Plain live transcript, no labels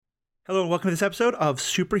Hello and welcome to this episode of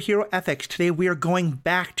Superhero Ethics. Today we are going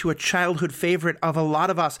back to a childhood favorite of a lot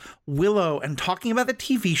of us, Willow, and talking about the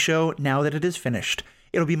TV show now that it is finished.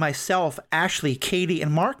 It'll be myself, Ashley, Katie,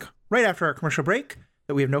 and Mark right after our commercial break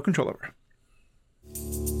that we have no control over.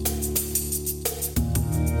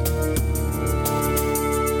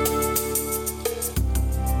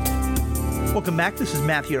 Welcome back. This is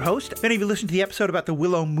Matthew, your host. If any of you listened to the episode about the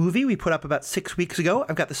Willow movie we put up about 6 weeks ago,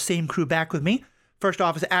 I've got the same crew back with me. First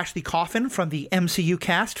off is Ashley Coffin from the MCU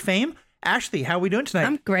cast fame. Ashley, how are we doing tonight?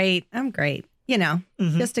 I'm great. You know,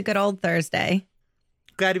 just a good old Thursday.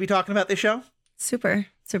 Glad to be talking about this show. Super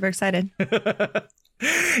excited. Yeah,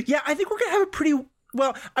 I think we're going to have a pretty,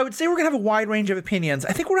 well, I would say we're going to have a wide range of opinions.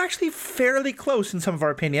 I think we're actually fairly close in some of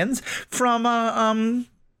our opinions from,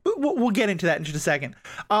 we'll get into that in just a second.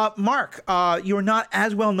 Mark, you're not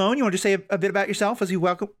as well known. You want to say a bit about yourself as we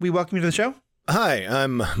welcome you to the show? Hi,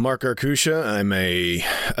 I'm Mark Arcusha. I'm a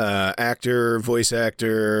actor, voice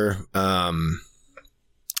actor,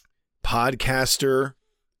 podcaster,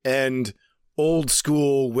 and old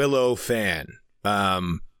school Willow fan.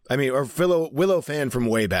 Or Willow fan from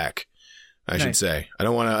way back, I should say. I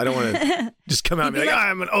don't want to just come out and be like,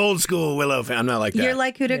 I'm an old school Willow fan. I'm not like that. You're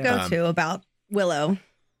like who to go to about Willow.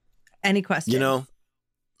 Any questions? You know,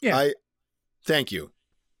 yeah. Thank you.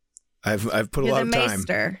 I've put You're a lot of the time.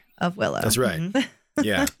 maester of Willow. That's right. Mm-hmm.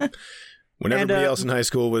 Yeah. When everybody else in high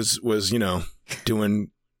school was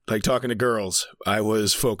doing like talking to girls, I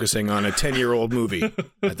was focusing on a 10-year-old movie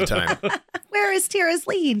at the time. Where is Tira's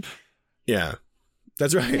lead? Yeah.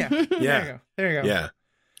 That's right. Yeah. There you go.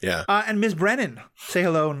 Yeah. And Ms. Brennan, say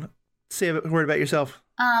hello and say a word about yourself.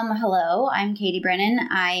 Hello, I'm Katie Brennan.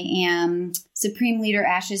 I am Supreme Leader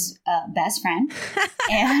Ash's best friend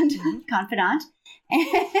and confidant.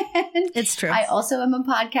 And it's true. I also am a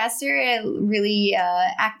podcaster, really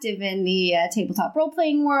active in the tabletop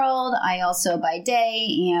role-playing world. I also, by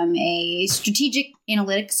day, am a strategic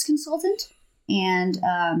analytics consultant. And,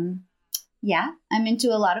 I'm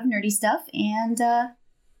into a lot of nerdy stuff and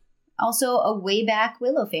also a way back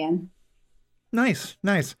Willow fan. Nice.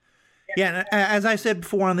 Yeah, and as I said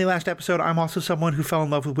before on the last episode, I'm also someone who fell in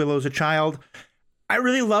love with Willow as a child. I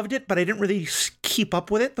really loved it, but I didn't really keep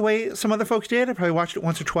up with it the way some other folks did. I probably watched it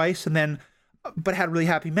once or twice but had really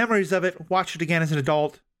happy memories of it. Watched it again as an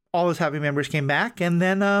adult. All those happy memories came back and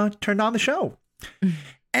then turned on the show.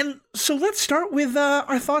 And so let's start with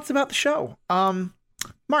our thoughts about the show. Mark,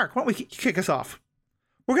 why don't we kick us off?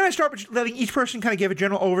 We're going to start by letting each person kind of give a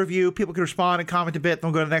general overview. People can respond and comment a bit.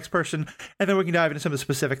 Then we'll go to the next person. And then we can dive into some of the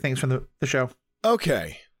specific things from the show.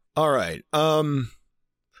 Okay. All right.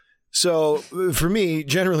 So for me,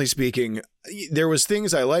 generally speaking, there was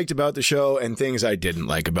things I liked about the show and things I didn't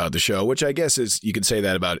like about the show, which I guess is, you could say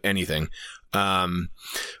that about anything.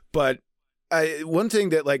 But one thing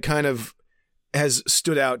that like kind of has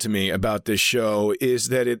stood out to me about this show is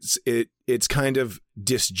that it's kind of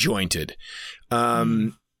disjointed.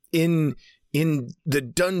 In the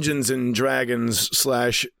Dungeons and Dragons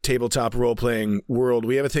 / tabletop role-playing world,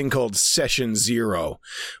 we have a thing called Session Zero,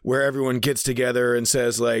 where everyone gets together and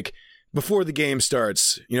says, like, before the game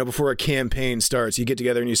starts, before a campaign starts, you get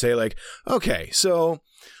together and you say, like, okay, so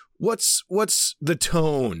what's the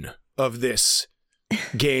tone of this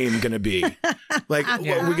game gonna be? Like,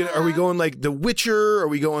 are we going like The Witcher? Are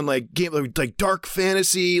we going like dark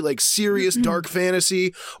fantasy, like serious dark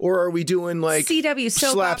fantasy, or are we doing like CW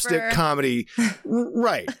soap slapstick opera comedy?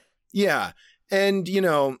 Right. Yeah. And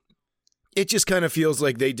it just kind of feels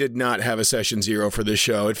like they did not have a Session Zero for this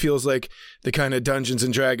show. It feels like the kind of Dungeons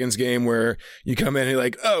and Dragons game where you come in and you're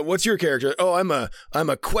like, oh, what's your character? Oh, I'm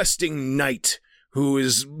a questing knight who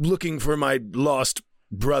is looking for my lost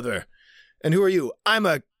brother. And who are you? I'm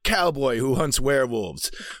a cowboy who hunts werewolves.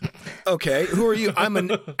 Okay, who are you? I'm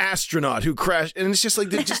an astronaut who crashed. And it's just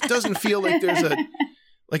like, it just doesn't feel like there's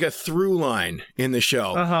a through line in the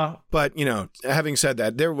show. Uh-huh. But, having said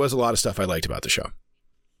that, there was a lot of stuff I liked about the show.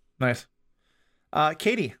 Nice.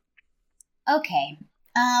 Katie. Okay.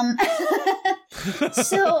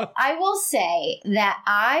 So I will say that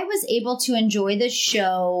I was able to enjoy the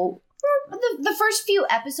show. The first few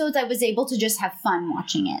episodes, I was able to just have fun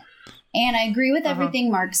watching it. And I agree with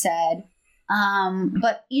everything Mark said.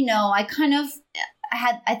 But, I kind of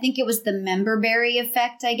I think it was the memberberry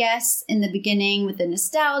effect, I guess, in the beginning with the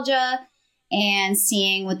nostalgia and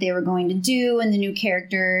seeing what they were going to do and the new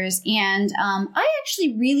characters. And I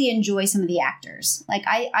actually really enjoy some of the actors. Like,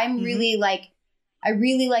 I really like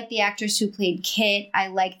the actors who played Kit. I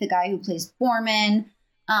like the guy who plays Borman.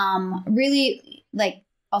 Really, like,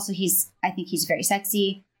 also I think he's very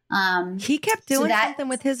sexy. He kept doing something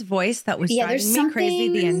with his voice that was driving me crazy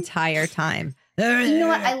the entire time. You know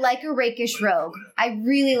what? I like a rakish rogue. I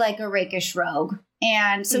really like a rakish rogue.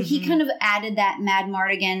 And so he kind of added that Mad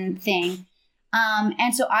Mardigan thing.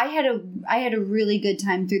 And so I had a really good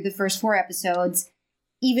time through the first 4 episodes,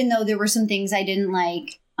 even though there were some things I didn't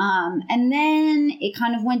like. And then it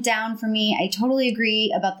kind of went down for me. I totally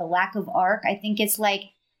agree about the lack of arc. I think it's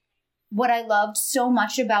like what I loved so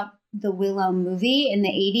much about the Willow movie in the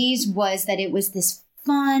 80s was that it was this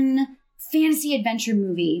fun fantasy adventure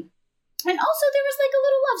movie. And also there was like a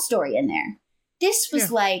little love story in there. This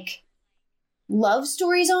was like love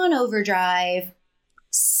stories on overdrive,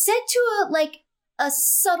 set to a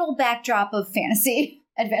subtle backdrop of fantasy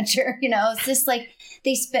adventure. You know, it's just like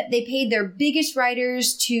they paid their biggest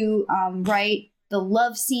writers to write the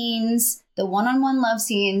love scenes, the one-on-one love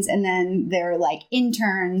scenes, and then their like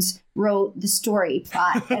interns wrote the story,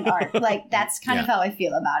 plot, and art. Like that's kind of how I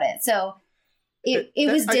feel about it. So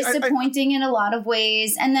it was disappointing in a lot of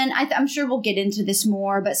ways. And then I'm sure we'll get into this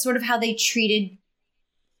more, but sort of how they treated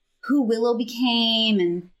who Willow became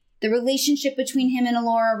and the relationship between him and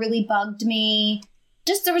Alora really bugged me.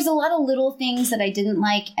 Just there was a lot of little things that I didn't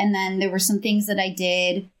like, and then there were some things that I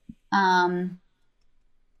did.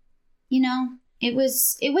 You know, it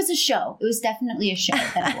was a show. It was definitely a show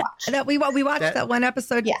that I watched. That we watched that one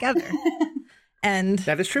episode together. And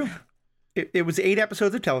that is true. It was 8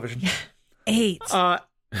 episodes of television. 8.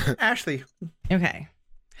 Ashley. Okay.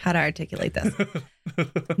 How to articulate this?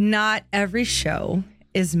 Not every show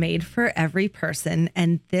is made for every person,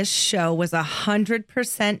 and this show was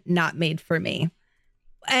 100% not made for me.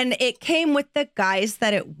 And it came with the guise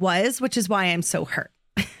that it was, which is why I'm so hurt.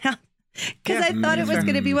 Because I thought it was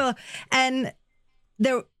going to be Willow. And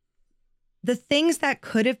the things that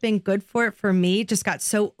could have been good for it for me just got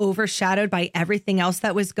so overshadowed by everything else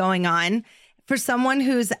that was going on. For someone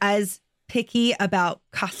who's as picky about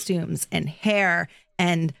costumes and hair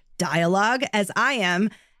and dialogue as I am,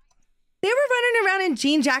 they were running around in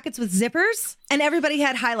jean jackets with zippers and everybody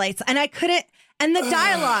had highlights and I couldn't. And the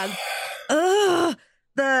dialogue,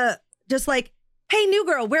 just like, hey, new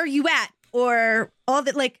girl, where are you at? Or all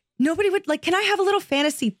that, like, nobody would like, can I have a little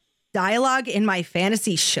fantasy dialogue in my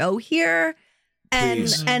fantasy show here? And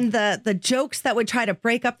Please. and the jokes that would try to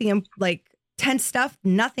break up the like tense stuff,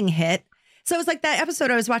 nothing hit. So it was like that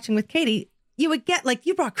episode I was watching with Katie. You would get like,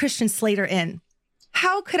 you brought Christian Slater in.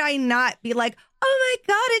 How could I not be like, oh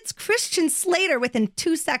my God, it's Christian Slater? Within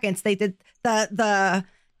 2 seconds, they did the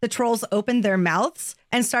trolls opened their mouths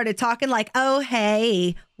and started talking like, oh,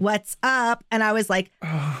 hey, what's up? And I was like,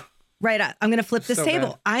 right up, I'm going to flip this table.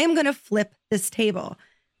 Bad. I am going to flip this table.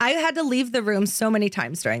 I had to leave the room so many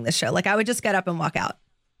times during this show. Like I would just get up and walk out.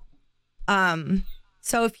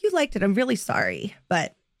 So if you liked it, I'm really sorry.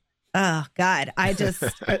 But, oh God,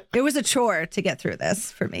 it was a chore to get through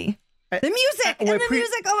this for me. The music,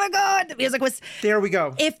 music, oh my God, the music was... There we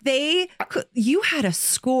go. If they could, you had a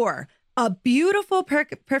score, a beautiful,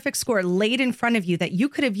 perfect score laid in front of you that you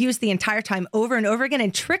could have used the entire time over and over again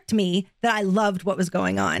and tricked me that I loved what was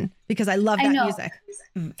going on because I loved that music.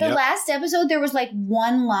 The last episode, there was like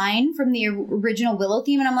one line from the original Willow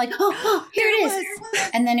theme, and I'm like, oh here it is.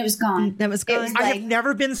 And then it was gone. That was gone. I have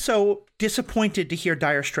never been so disappointed to hear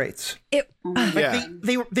Dire Straits.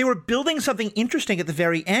 They were building something interesting at the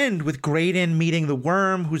very end with Graydon meeting the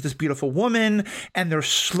worm, who's this beautiful woman, and their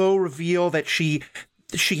slow reveal that she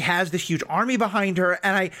has this huge army behind her.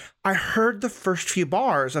 And I heard the first few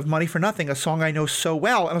bars of Money for Nothing, a song I know so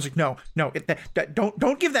well. And I was like, no,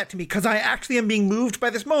 don't give that to me, because I actually am being moved by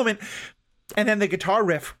this moment. And then the guitar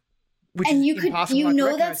riff, which and is impossible you not to know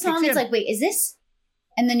recognize, that song. kicks It's in. like, wait, is this?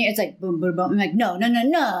 And then it's like boom, boom, boom. I'm like, no.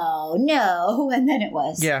 And then it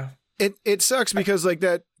was. Yeah. It sucks because like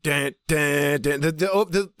that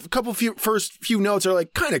the couple first few notes are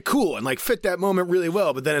like kind of cool and like fit that moment really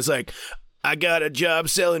well, but then it's like, I got a job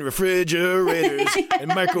selling refrigerators and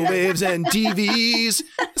microwaves and TVs.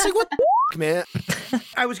 It's like, what the f-, man?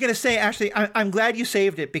 I was going to say, Ashley, I'm glad you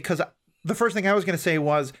saved it, because the first thing I was going to say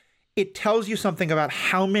was it tells you something about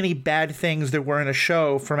how many bad things there were in a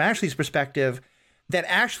show from Ashley's perspective, that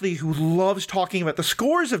Ashley, who loves talking about the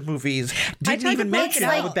scores of movies, didn't even mention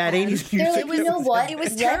all the bad 80s They're music. like, you know what? It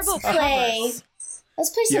was terrible. Let's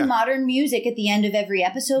play some modern music at the end of every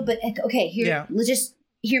episode. But okay, let's just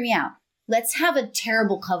hear me out. Let's have a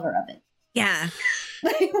terrible cover of it. Yeah.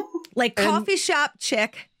 Like coffee shop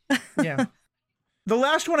chick. Yeah. The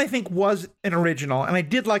last one I think was an original, and I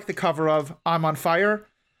did like the cover of I'm on Fire.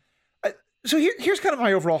 So here's kind of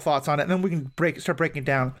my overall thoughts on it, and then we can start breaking it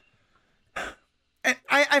down. And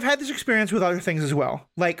I've had this experience with other things as well.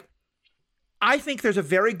 Like, I think there's a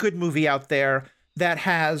very good movie out there that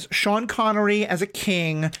has Sean Connery as a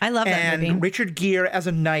king. I love that movie. And Richard Gere as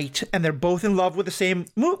a knight, and they're both in love with the same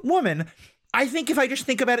woman. I think if I just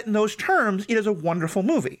think about it in those terms, it is a wonderful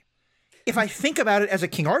movie. If I think about it as a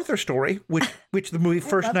King Arthur story, which the movie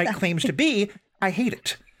First Knight claims to be, I hate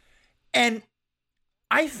it. And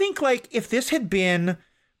I think like if this had been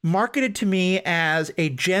marketed to me as a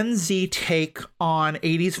Gen Z take on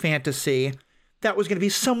 80s fantasy that was going to be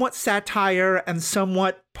somewhat satire and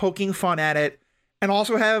somewhat poking fun at it, and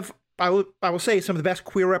also have, I will say, some of the best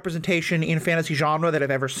queer representation in fantasy genre that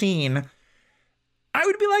I've ever seen, I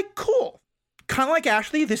would be like, cool. Kind of like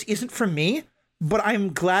Ashley, this isn't for me, but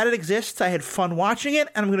I'm glad it exists. I had fun watching it,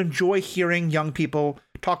 and I'm going to enjoy hearing young people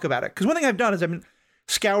talk about it. Because one thing I've done is I've been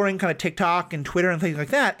scouring kind of TikTok and Twitter and things like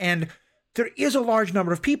that, and there is a large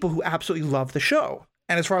number of people who absolutely love the show.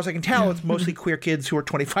 And as far as I can tell, it's mostly queer kids who are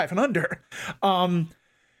 25 and under.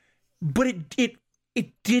 But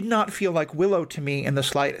it did not feel like Willow to me in the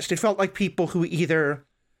slightest. It felt like people who either,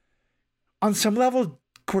 on some level,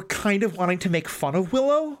 were kind of wanting to make fun of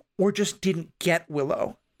Willow or just didn't get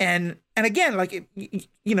Willow. And again, like,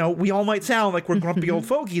 you know, we all might sound like we're grumpy old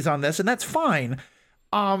fogies on this, and that's fine.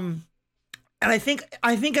 And I think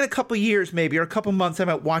in a couple of years, maybe, or a couple months, I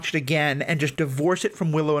might watch it again and just divorce it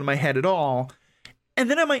from Willow in my head at all. And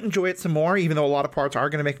then I might enjoy it some more, even though a lot of parts are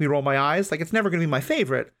going to make me roll my eyes. Like, it's never going to be my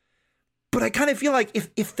favorite. But I kind of feel like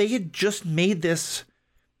if they had just made this,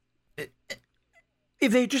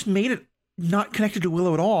 if they had just made it not connected to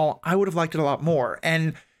Willow at all, I would have liked it a lot more.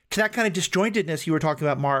 And to that kind of disjointedness you were talking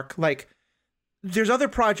about, Mark, like, there's other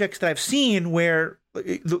projects that I've seen where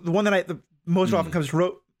the one that the most often comes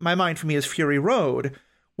to my mind for me is Fury Road,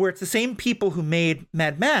 where it's the same people who made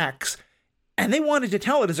Mad Max, and they wanted to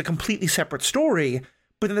tell it as a completely separate story.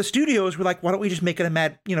 But then the studios were like, why don't we just make it a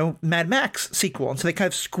Mad Max sequel? And so they kind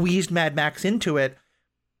of squeezed Mad Max into it,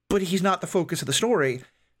 but he's not the focus of the story.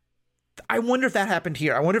 I wonder if that happened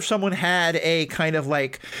here. I wonder if someone had a kind of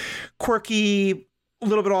like quirky, a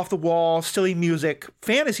little bit off the wall, silly music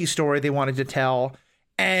fantasy story they wanted to tell.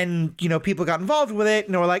 And, you know, people got involved with it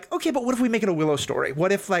and they were like, okay, but what if we make it a Willow story?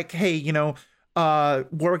 What if, like, hey, you know,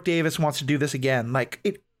 Warwick Davis wants to do this again? Like,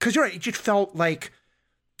 because you're right, it just felt like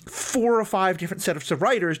 4 or 5 different sets of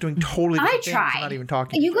writers doing totally different things. I tried. Not even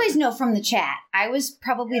talking. You guys know from the chat, I was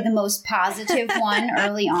probably the most positive one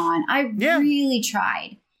early on. I really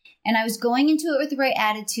tried. And I was going into it with the right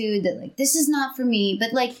attitude that, like, this is not for me.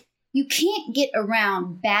 But, like, you can't get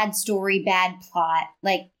around bad story, bad plot.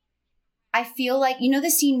 Like, I feel like, you know the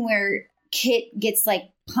scene where Kit gets,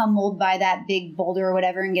 like, pummeled by that big boulder or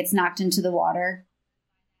whatever and gets knocked into the water?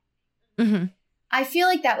 Mm-hmm. I feel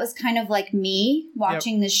like that was kind of like me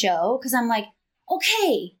watching the show, because I'm like,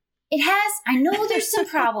 okay, I know there's some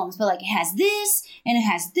problems, but, like, it has this, and it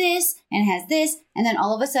has this, and it has this, and then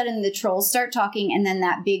all of a sudden the trolls start talking, and then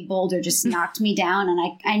that big boulder just knocked me down, and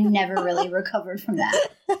I never really recovered from that.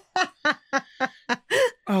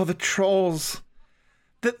 Oh, the trolls.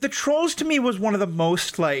 The trolls to me was one of the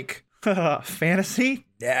most, like, fantasy?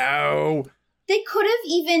 No. They could have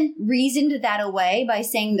even reasoned that away by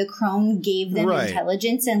saying the crone gave them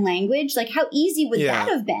intelligence and language. Like, how easy would that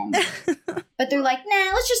have been? But they're like,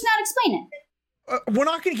 nah, let's just not explain it. We're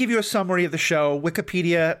not going to give you a summary of the show.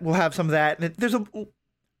 Wikipedia will have some of that. And there's a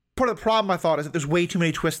part of the problem, I thought, is that there's way too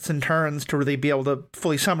many twists and turns to really be able to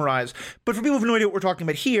fully summarize. But for people who have no idea what we're talking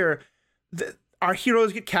about here, our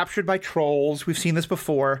heroes get captured by trolls. We've seen this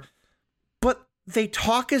before. But they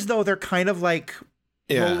talk as though they're kind of like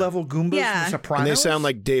low-level Goombas from The Sopranos. And they sound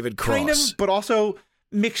like David Cross. Kind of, but also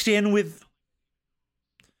mixed in with...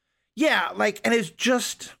 Yeah, like, and it's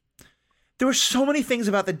just... There were so many things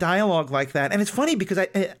about the dialogue like that. And it's funny because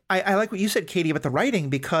I like what you said, Katie, about the writing,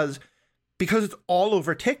 because it's all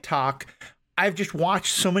over TikTok. I've just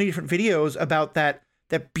watched so many different videos about that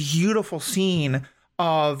beautiful scene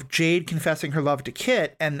of Jade confessing her love to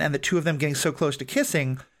Kit and the two of them getting so close to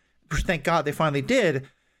kissing, which thank God they finally did.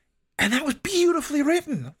 And that was beautifully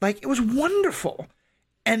written. Like, it was wonderful.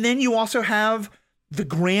 And then you also have the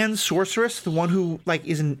grand sorceress, the one who, like,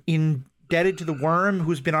 is indebted to the worm,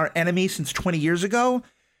 who's been our enemy since 20 years ago.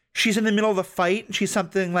 She's in the middle of the fight, and she's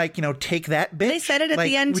something like, you know, take that bitch. They said it at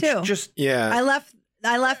the end, too.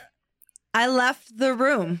 I left the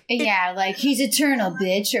room. Yeah, like, he's eternal,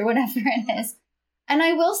 bitch, or whatever it is. And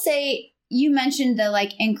I will say, you mentioned the,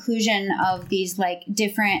 like, inclusion of these, like,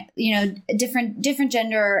 different, you know, different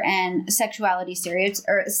gender and sexuality stereotypes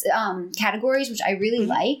or categories, which I really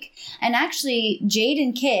like. And actually, Jade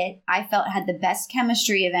and Kit, I felt, had the best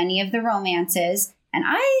chemistry of any of the romances. And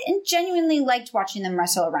I genuinely liked watching them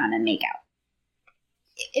wrestle around and make out.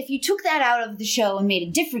 if you took that out of the show and made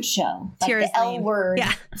a different show, like Tears the L Lean. word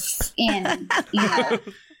in, you know,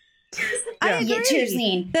 I agree. Tears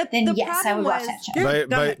Lean, then yes, I would watch that show. Go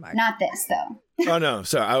ahead, Mark. Not this, though. Oh, no.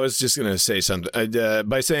 So I was just going to say something.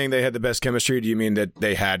 By saying they had the best chemistry, do you mean that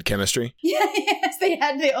they had chemistry? Yes, they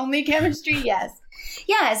had the only chemistry, yes.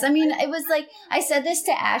 Yes, I mean, it was like, I said this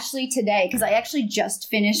to Ashley today, because I actually just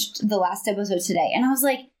finished the last episode today, and I was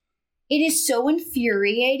like, it is so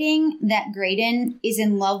infuriating that Graydon is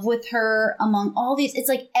in love with her among all these. It's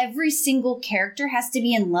like every single character has to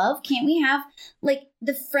be in love. Can't we have, like,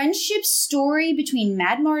 the friendship story between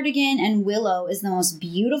Madmartigan and Willow is the most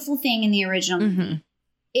beautiful thing in the original movie.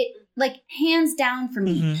 It, like, hands down for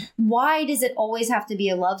me. Why does it always have to be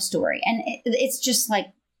a love story? And it's just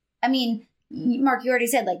like, I mean, Mark, you already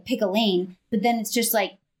said, like, pick a lane, but then it's just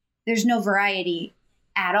like, there's no variety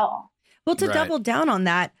at all. Well, to double down on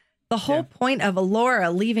that, the whole point of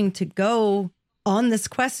Allura leaving to go on this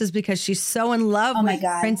quest is because she's so in love with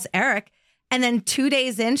Prince Eric. And then 2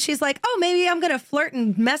 days in, she's like, oh, maybe I'm going to flirt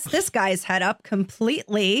and mess this guy's head up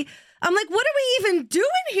completely. I'm like, what are we even doing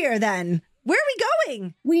here then? Where are we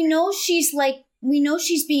going? We know she's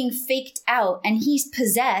being faked out and he's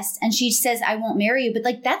possessed and she says, I won't marry you. But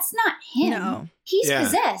like, that's not him. No. He's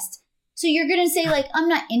possessed. So you're going to say, like, I'm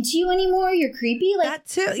not into you anymore? You're creepy? Like, that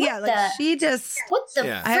too. Yeah, like she just... What the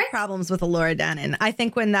frick? I have problems with Allura Dannon. I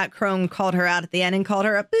think when that crone called her out at the end and called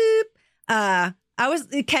her a boop,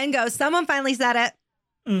 Ken goes, someone finally said it.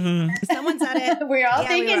 Someone said it. We're all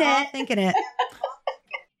thinking we were it. all thinking it.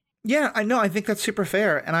 Yeah, I know. I think that's super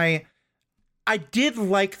fair. And I did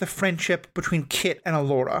like the friendship between Kit and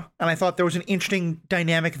Allura. And I thought there was an interesting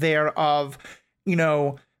dynamic there of, you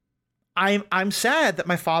know, I'm sad that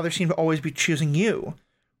my father seemed to always be choosing you,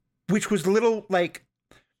 which was a little like,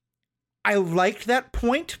 I liked that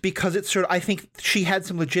point because it's sort of, I think she had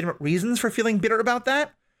some legitimate reasons for feeling bitter about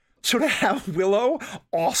that. So to have Willow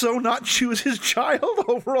also not choose his child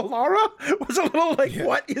over Allura was a little like,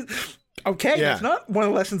 what is... Okay, that's not one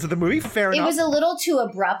of the lessons of the movie. Fair enough. It was a little too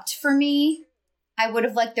abrupt for me. I would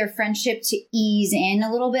have liked their friendship to ease in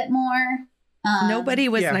a little bit more. Nobody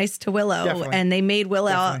was nice to Willow, and they made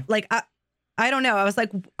Willow like I don't know. I was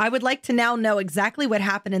like, I would like to now know exactly what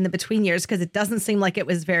happened in the between years because it doesn't seem like it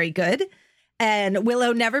was very good. And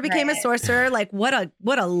Willow never became a sorcerer. Like what a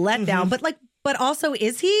letdown. But also,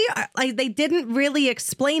 is he? Like they didn't really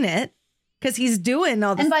explain it because he's doing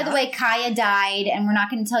all this. And by stuff. the way, Kaya died, and we're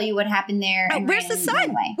not going to tell you what happened there. Oh, where's the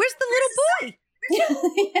son? Where's the little boy?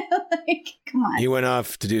 Like, come on. He went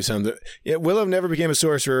off to do something. Yeah, Willow never became a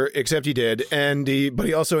sorcerer, except he did, but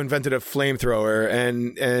he also invented a flamethrower,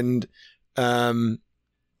 and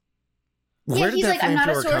he's like, I'm not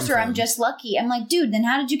a sorcerer. I'm just lucky. I'm like, dude, then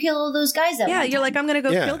how did you kill all those guys? You're like, I'm gonna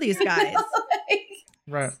go kill these guys.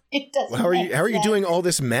 Right. It doesn't. How are you doing all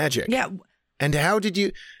this magic? Yeah. And how did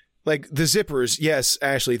you, like the zippers? Yes,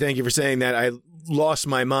 Ashley, thank you for saying that. I lost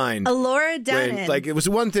my mind. Allura Dannon. Like it was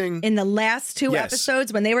one thing in the last two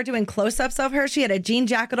episodes when they were doing close-ups of her. She had a jean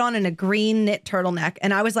jacket on and a green knit turtleneck,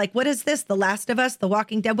 and I was like, "What is this? The Last of Us? The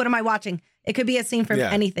Walking Dead? What am I watching?" It could be a scene from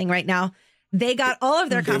anything right now. They got all of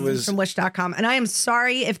their costumes from Wish.com, and I am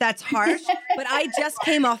sorry if that's harsh, but I just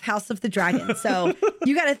came off House of the Dragon, so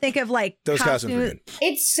you got to think of like those costumes. Were good.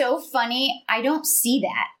 It's so funny. I don't see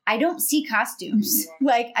that. I don't see costumes.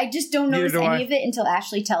 Like I just don't notice any of it until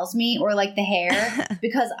Ashley tells me, or like the hair,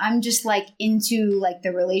 because I'm just like into like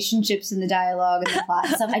the relationships and the dialogue and the plot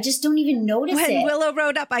and stuff. I just don't even notice it. When Willow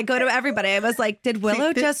rode up, I go to everybody. I was like, did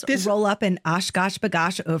Willow just roll up in Oshkosh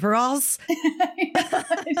Bagosh overalls?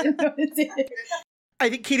 I didn't notice it. I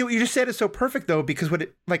think, Katie, what you just said is so perfect, though, because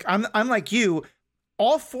I'm like you.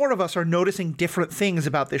 All four of us are noticing different things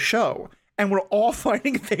about this show, and we're all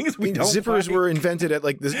finding things we don't. Zippers were invented at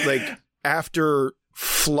like this, like after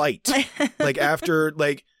flight, like after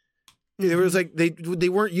like it was like they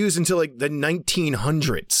weren't used until like the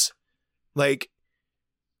 1900s, like.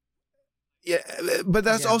 Yeah, but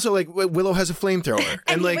that's also like Willow has a flamethrower,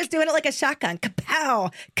 and like he was doing it like a shotgun,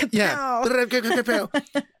 kapow, kapow.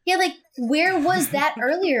 Yeah, like where was that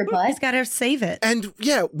earlier, bud? He's got to save it. And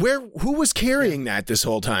who was carrying that this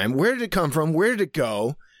whole time? Where did it come from? Where did it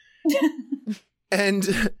go?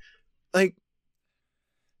 And like,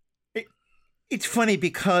 it's funny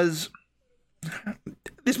because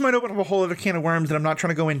this might open up a whole other can of worms that I'm not trying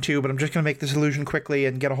to go into, but I'm just going to make this allusion quickly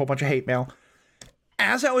and get a whole bunch of hate mail.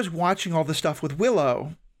 As I was watching all this stuff with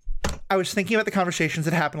Willow, I was thinking about the conversations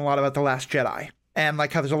that happened a lot about The Last Jedi. And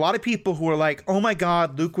like how there's a lot of people who are like, oh my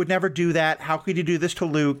God, Luke would never do that. How could you do this to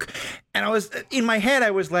Luke? And in my head, I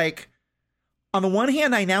was like, on the one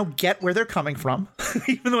hand, I now get where they're coming from,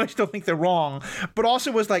 even though I still think they're wrong, but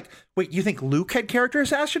also was like, wait, you think Luke had character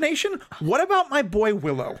assassination? What about my boy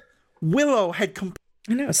Willow? Willow had...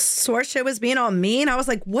 I know, Saoirse was being all mean. I was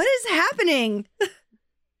like, what is happening?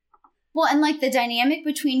 Well, and like the dynamic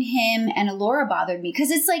between him and Alora bothered me, because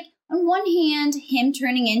it's like, on one hand, him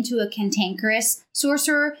turning into a cantankerous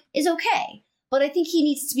sorcerer is okay, but I think he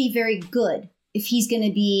needs to be very good if he's going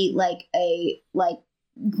to be like a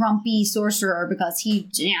grumpy sorcerer, because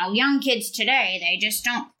young kids today, they just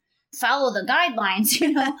don't follow the guidelines,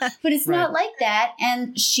 but it's not like that.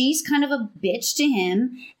 And she's kind of a bitch to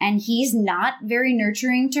him, and he's not very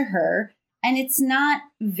nurturing to her, and it's not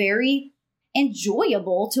very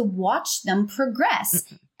enjoyable to watch them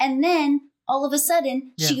progress. And then all of a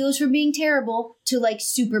sudden she goes from being terrible to like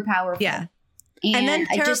super powerful. Yeah. And then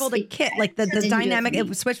terrible to Kit, like the dynamic,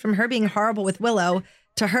 it switched from her being horrible with Willow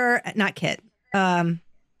to her, not Kit.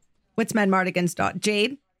 What's Mad Mardigan's daughter?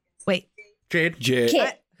 Jade? Wait. Jade.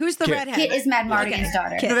 Kit. Who's the redhead? Kit is Mad Mardigan's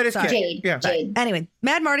daughter. Kit. No, that is Sorry. Kit. Jade. Yeah. Jade. Anyway,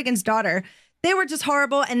 Mad Mardigan's daughter, they were just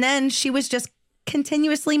horrible. And then she was just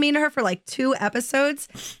continuously mean to her for like 2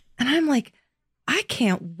 episodes. And I'm like, I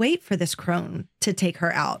can't wait for this crone to take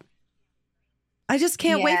her out. I just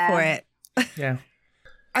can't wait for it. Yeah.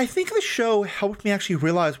 I think the show helped me actually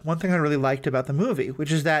realize one thing I really liked about the movie,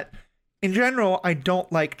 which is that in general, I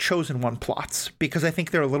don't like chosen one plots because I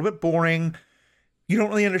think they're a little bit boring. You don't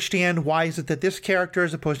really understand why is it that this character,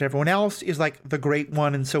 as opposed to everyone else, is like the great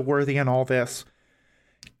one and so worthy and all this.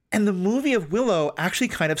 And the movie of Willow actually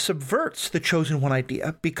kind of subverts the chosen one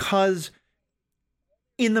idea, because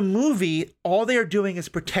in the movie, all they are doing is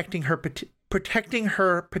protecting her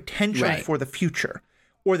potential for the future,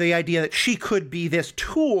 or the idea that she could be this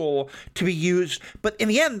tool to be used. But in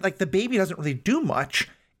the end, like, the baby doesn't really do much.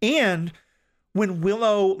 And when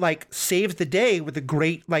Willow like saves the day with the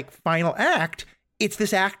great like final act, it's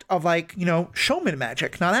this act of like, showman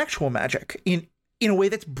magic, not actual magic, in a way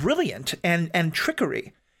that's brilliant and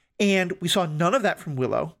trickery. And we saw none of that from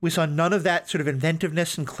Willow. We saw none of that sort of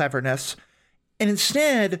inventiveness and cleverness. And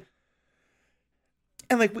instead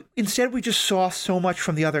we just saw so much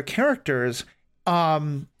from the other characters, all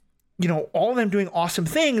of them doing awesome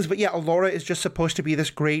things. But yeah, Alora is just supposed to be this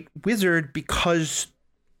great wizard because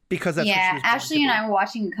that's what she was Ashley and I were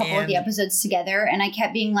watching a couple of the episodes together, and I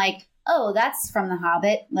kept being like, oh, that's from The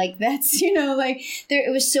Hobbit. Like, that's,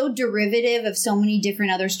 it was so derivative of so many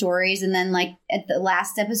different other stories. And then, like, at the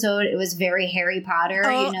last episode, it was very Harry Potter,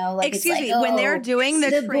 Excuse me, when they're doing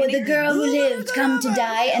the girl who lived come to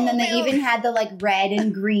die. And then they even had the, like, red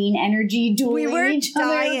and green energy dueling each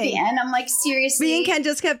other at the end. I'm like, seriously? Me and Ken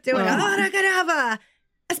just kept doing, I gotta have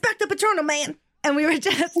a Spectre Patronum, man. And we were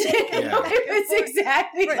just... It was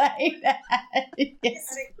exactly like that.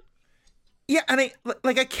 Yes. Yeah, and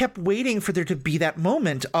I kept waiting for there to be that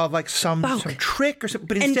moment of like some trick or something,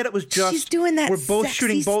 but instead it was just she's doing that. We're both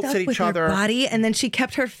shooting bolts at each other. Her body, and then she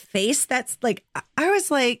kept her face. That's like I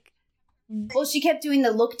was like, well, she kept doing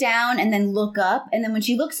the look down and then look up, and then when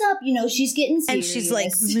she looks up, she's getting serious. And she's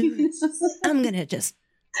like, I'm gonna just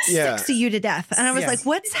sexy you to death. And I was like,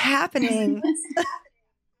 what's happening?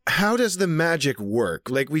 How does the magic work?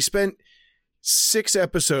 Like, we spent 6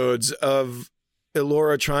 episodes of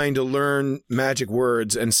Alora trying to learn magic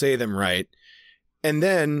words and say them right. And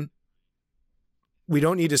then we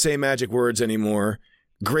don't need to say magic words anymore.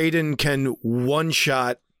 Graydon can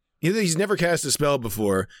one-shot. He's never cast a spell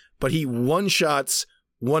before, but he one-shots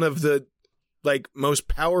one of the like most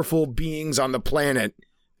powerful beings on the planet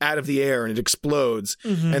out of the air, and it explodes.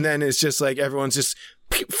 Mm-hmm. And then it's just like everyone's just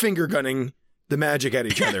finger gunning the magic at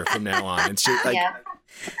each other from now on. It's just like... Yeah.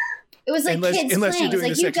 It was like kids playing. It's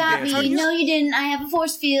like, you got me. No, you didn't. I have a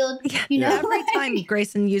force field. Yeah, every time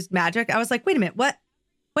Grayson used magic, I was like, wait a minute, what?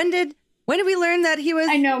 When did we learn that he was...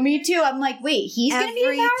 I know, me too. I'm like, wait, he's going to be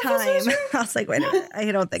a powerful sorcerer? I was like, wait a minute.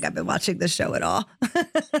 I don't think I've been watching this show at all.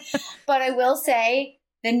 But I will say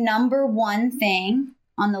the number one thing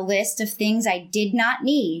on the list of things I did not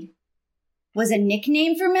need was a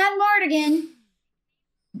nickname for Mad Mardigan.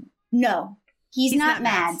 No, he's not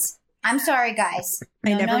Mads. I'm sorry, guys.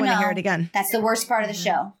 I never want to hear it again. That's the worst part of the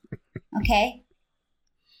show. Okay?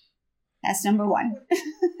 That's number one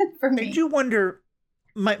for me. I do wonder,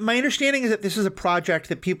 my understanding is that this is a project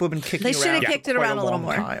that people have been kicking around. They should have kicked it around a little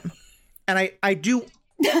more. Time. And I do,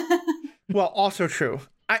 well, also true.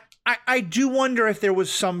 I do wonder if there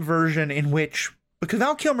was some version in which, because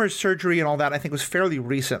Val Kilmer's surgery and all that, I think was fairly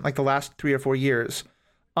recent, like the last 3 or 4 years.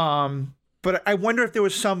 But I wonder if there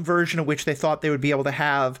was some version of which they thought they would be able to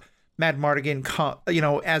have Mad Mardigan,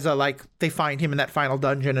 as a, like, they find him in that final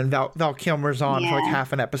dungeon and Val Kilmer's on for like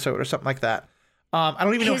half an episode or something like that. I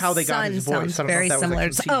don't even know how they got his voice. I don't very know if that similar.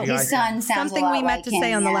 was like some CGI his son sounds Something a lot we meant like to him,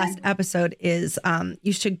 say on the last episode is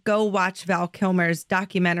you should go watch Val Kilmer's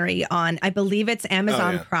documentary on, I believe it's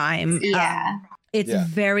Amazon Prime. Yeah. It's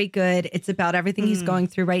very good. It's about everything he's going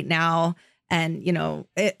through right now. And, you know,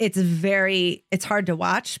 it's hard to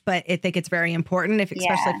watch, but I think it's very important,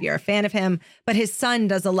 especially if you're a fan of him. But his son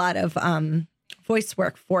does a lot of voice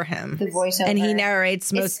work for him. The voiceover. And he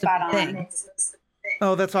narrates most of the thing.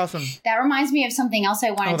 Oh, that's awesome. That reminds me of something else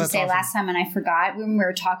I wanted to say last time, and I forgot when we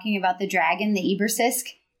were talking about the dragon, the Ebersisk,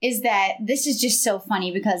 is that this is just so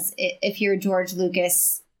funny because if you're a George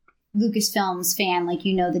Lucasfilms fan, like,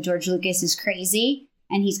 you know that George Lucas is crazy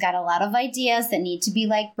and he's got a lot of ideas that need to be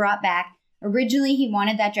like brought back. Originally, he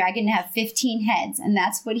wanted that dragon to have 15 heads, and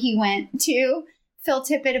that's what he went to Phil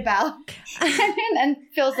Tippett about. And then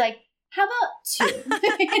Phil's like, how about 2?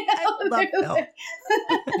 I love Phil.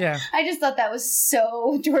 Yeah. I just thought that was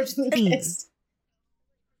so George Lucas.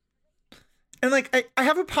 And like, I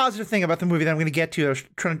have a positive thing about the movie that I'm going to get to. I was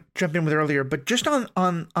trying to jump in with earlier, but just on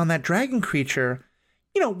that dragon creature,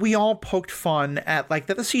 you know, we all poked fun at like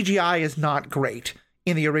that the CGI is not great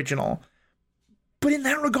in the original. But in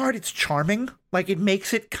that regard, it's charming. Like, it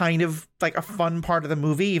makes it kind of like a fun part of the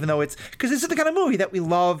movie, even though because this is the kind of movie that we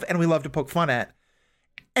love and we love to poke fun at.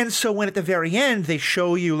 And so when at the very end, they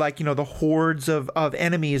show you, like, you know, the hordes of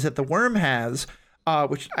enemies that the worm has,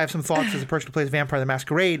 which I have some thoughts as a person who plays Vampire the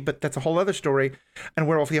Masquerade, but that's a whole other story, and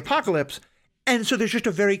Werewolf the Apocalypse. And so there's just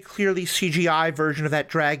a very clearly CGI version of that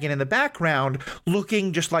dragon in the background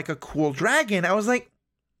looking just like a cool dragon. I was like,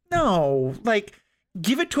 no, like,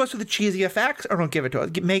 give it to us with the cheesy effects, or don't give it to us.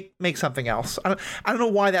 Make something else. I don't know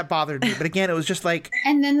why that bothered me, but again, it was just like.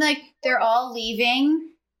 And then like they're all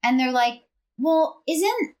leaving, and they're like, "Well,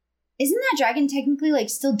 isn't that dragon technically like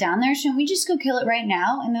still down there? Shouldn't we just go kill it right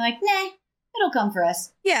now?" And they're like, "Nah, it'll come for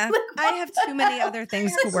us." Yeah, Like, I have too many other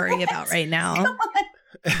things to worry about right now.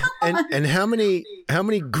 And how many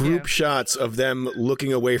group shots of them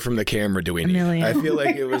looking away from the camera do we need? million. I feel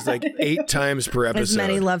like it was like 8 times per episode. As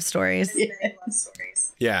many love stories.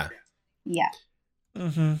 Yeah. Yeah.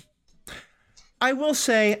 Mm-hmm. I will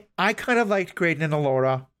say I kind of liked Graydon and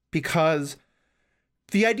Alora because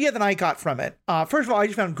the idea that I got from it, first of all, I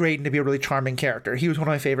just found Graydon to be a really charming character. He was one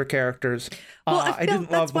of my favorite characters. Well, I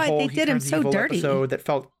didn't love the whole they did him so dirty episode that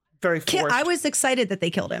felt very forced. I was excited that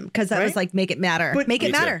they killed him because I was like, make it matter. But, make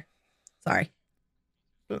it matter. Sorry.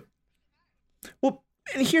 Well,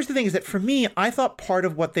 and here's the thing is that for me, I thought part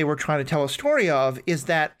of what they were trying to tell a story of is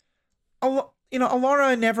that, you know,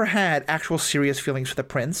 Alora never had actual serious feelings for the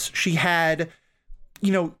prince. She had,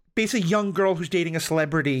 you know, basically a young girl who's dating a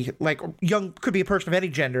celebrity, like young, could be a person of any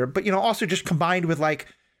gender, but, you know, also just combined with like,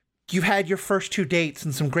 you've had your first 2 dates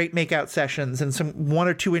and some great makeout sessions and some 1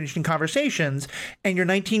 or 2 interesting conversations, and you're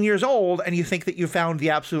 19 years old and you think that you found the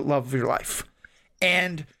absolute love of your life.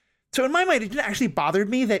 And so in my mind, it didn't actually bother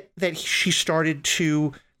me that she started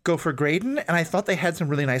to go for Graydon, and I thought they had some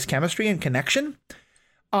really nice chemistry and connection.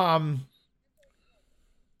 And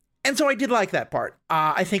so I did like that part.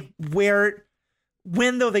 I think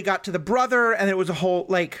when though they got to the brother and it was a whole,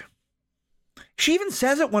 like, she even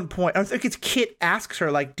says at one point, I think it's Kit asks her,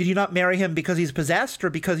 like, did you not marry him because he's possessed or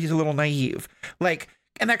because he's a little naive? Like,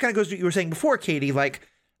 and that kind of goes to what you were saying before, Katie. Like,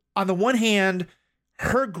 on the one hand,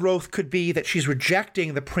 her growth could be that she's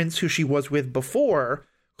rejecting the prince who she was with before,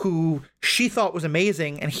 who she thought was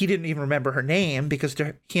amazing, and he didn't even remember her name because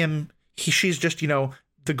to him, she's just, you know,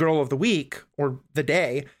 the girl of the week or the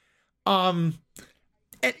day. And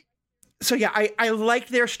so, yeah, I liked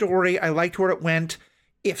their story. I liked where it went.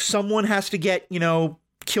 If someone has to get, you know,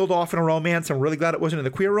 killed off in a romance, I'm really glad it wasn't in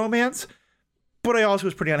the queer romance. But I also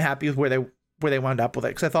was pretty unhappy with where they wound up with it.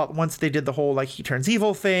 Because I thought once they did the whole, like, he turns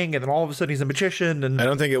evil thing, and then all of a sudden he's a magician. And I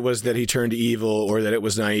don't think it was that he turned evil or that it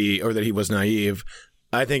was naive or that he was naive.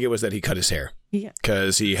 I think it was that he cut his hair. Yeah.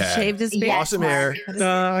 Because he had shaved his beard. Awesome hair.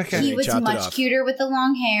 Okay. He was much cuter with the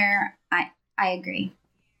long hair. I agree.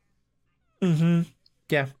 Mm-hmm.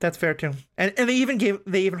 Yeah, that's fair too. And they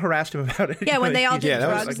even harassed him about it. Yeah, when they all did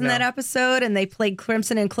drugs like, in that episode and they played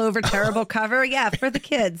Crimson and Clover terrible cover. Yeah, for the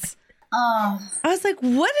kids. I was like,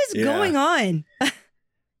 what is going on?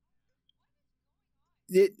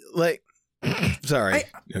 Sorry.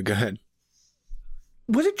 Go ahead.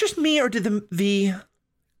 Was it just me or did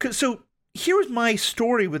so here was my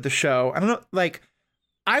story with the show. I don't know, like,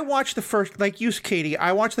 I watched the first, like you, Katie,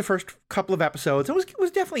 I watched the first couple of episodes. I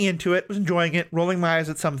was definitely into it, was enjoying it, rolling my eyes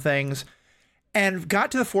at some things, and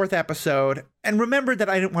got to the 4th episode and remembered that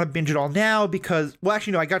I didn't want to binge it all now because, well,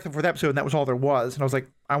 actually, no, I got to the 4th episode and that was all there was. And I was like,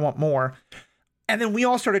 I want more. And then we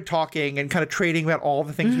all started talking and kind of trading about all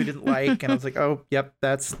the things we didn't like. And I was like, oh, yep,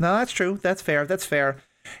 that's true. That's fair. That's fair.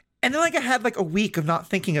 And then like I had like a week of not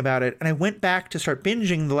thinking about it. And I went back to start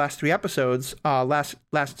binging the last 3 episodes,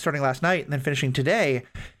 starting last night and then finishing today.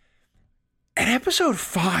 And episode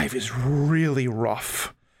 5 is really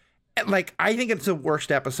rough. Like, I think it's the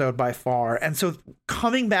worst episode by far. And so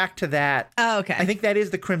coming back to that, okay. I think that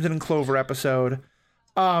is the Crimson and Clover episode.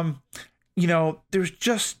 There's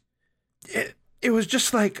just, it was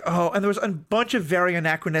just like, and there was a bunch of very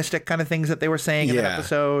anachronistic kind of things that they were saying in that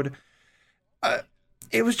episode.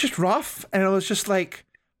 It was just rough. And it was just like,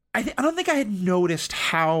 I don't think I had noticed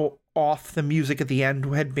how off the music at the end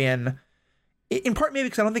had been. In part, maybe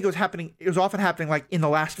because I don't think it was happening. It was often happening like in the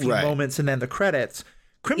last few moments and then the credits.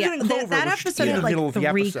 Crimson and Clover that was episode in had the middle of the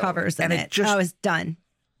 3 episode, covers in and it. just I was done.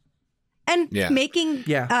 And making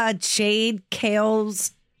Jade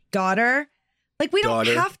Kale's daughter, like we don't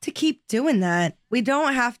have to keep doing that. We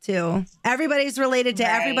don't have to. Everybody's related to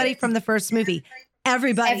everybody from the first movie.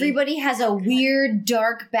 Everybody has a weird,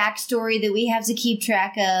 dark backstory that we have to keep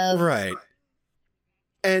track of. Right.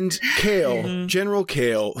 And Kale, General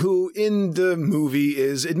Kale, who in the movie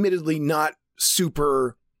is admittedly not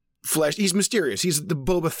super flesh. He's mysterious. He's the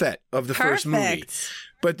Boba Fett of the first movie.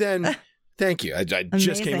 But then, thank you. I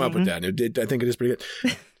just came up with that. I think it is pretty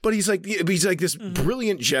good. But he's like this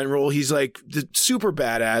brilliant general. He's like the super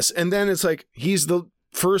badass. And then it's like he's the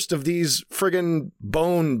first of these friggin'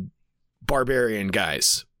 bone barbarian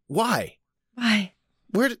guys. Why?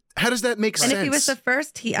 How does that make sense? And if he was the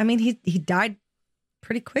first, he died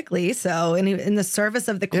pretty quickly. So in the service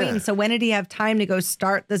of the queen. Yeah. So when did he have time to go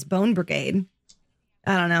start this bone brigade?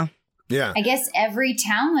 I don't know. Yeah. I guess every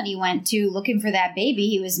town that he went to looking for that baby,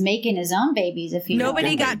 he was making his own babies.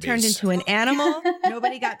 Nobody got turned into an animal.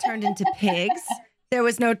 Nobody got turned into pigs. There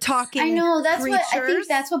was no talking. I know. I think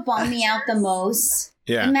that's what bummed me out the most.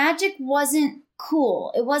 Yeah. The magic wasn't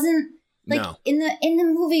cool. It wasn't like in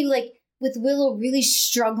the movie, like with Willow really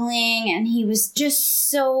struggling, and he was just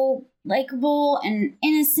so likable and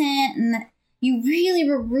innocent, and you really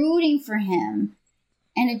were rooting for him.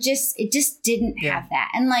 And it just didn't have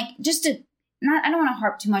that. And like, I don't want to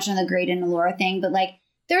harp too much on the Great and Allura thing, but like,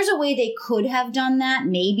 there's a way they could have done that.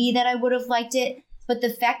 Maybe that I would have liked it. But the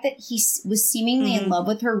fact that he was seemingly in love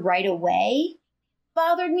with her right away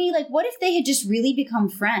bothered me. Like, what if they had just really become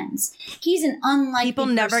friends? He's an unlikely people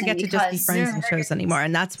never get to just be friends in shows anymore.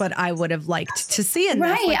 And that's what I would have liked to see in this.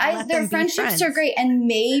 Right. Like, their friendships are great. And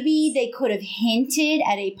maybe they could have hinted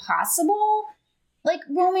at a possible like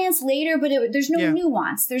romance later, but there's no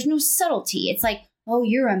nuance. There's no subtlety. It's like, oh,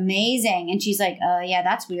 you're amazing. And she's like, yeah,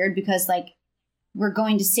 that's weird because like we're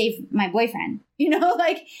going to save my boyfriend,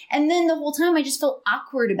 like, and then the whole time I just felt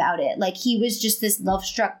awkward about it. Like he was just this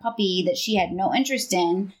love-struck puppy that she had no interest in.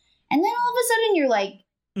 And then all of a sudden you're like,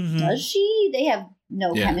 does she? They have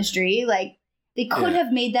no chemistry. Like they could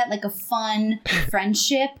have made that like a fun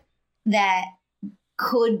friendship that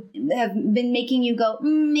could have been making you go,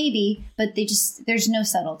 maybe, but there's no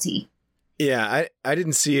subtlety. Yeah, I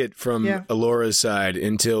didn't see it from Allura's side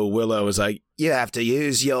until Willow was like, you have to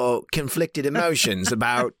use your conflicted emotions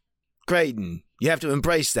about Graydon. You have to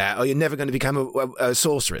embrace that or you're never going to become a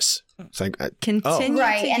sorceress. It's like, continue.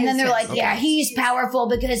 Right, and then they're like, he's powerful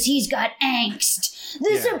because he's got angst.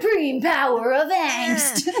 The supreme power of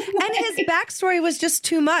angst. And his backstory was just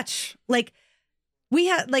too much. Like, we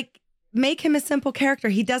had, like, make him a simple character.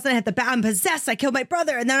 He doesn't have to, I'm possessed. I killed my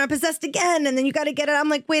brother and then I'm possessed again. And then you got to get it. I'm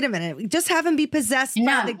like, wait a minute. Just have him be possessed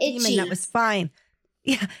by the demon. That was fine.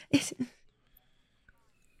 Yeah.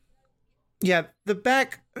 Yeah. The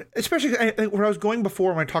back, especially where I was going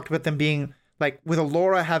before when I talked about them being like with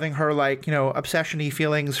Allura having her like, obsession-y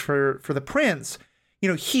feelings for the prince,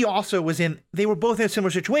 he also was they were both in a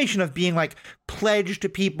similar situation of being like pledged to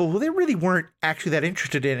people who they really weren't actually that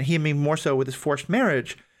interested in. And he, more so with his forced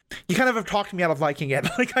marriage. You kind of have talked me out of liking it.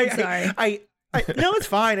 Like sorry. No, it's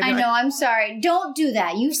fine. I know. I'm sorry. Don't do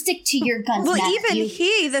that. You stick to your guns. Well, Matthew.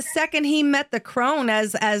 even the second he met the crone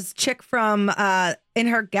as chick from in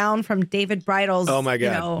her gown from David Bridal's,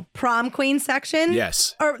 prom queen section.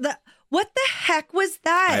 Yes. What the heck was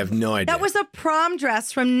that? I have no idea. That was a prom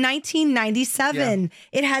dress from 1997. Yeah.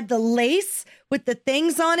 It had the lace with the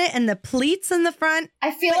things on it and the pleats in the front.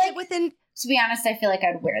 I feel like to be honest, I feel like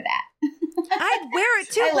I'd wear that. I'd wear it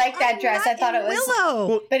too. I like that dress. I thought it was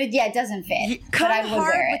Willow. But it doesn't fit. Come but I would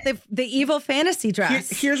hard wear it. with the evil fantasy dress.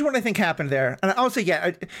 Here's what I think happened there. And I'll say,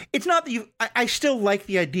 it's not that I still like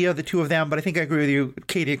the idea of the two of them, but I think I agree with you,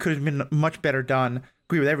 Katie. It could have been much better done.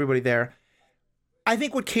 Agree with everybody there. I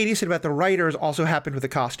think what Katie said about the writers also happened with the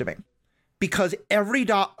costuming. Because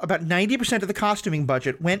about 90% of the costuming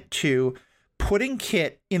budget went to putting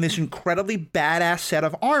Kit in this incredibly badass set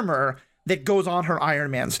of armor that goes on her Iron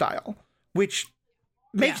Man style, which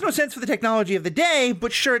makes no sense for the technology of the day,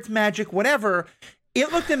 but sure, it's magic, whatever. It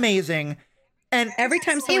looked amazing. And every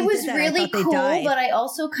time someone it was did that, really I thought cool, they died. but I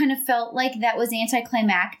also kind of felt like that was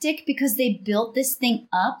anticlimactic because they built this thing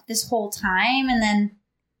up this whole time, and then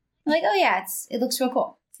like, oh yeah, it looks real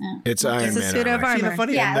cool. Yeah. It's Iron a Man suit of armor. See, the armor.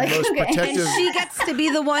 funny, Yeah, And the most okay. protective. And she gets to be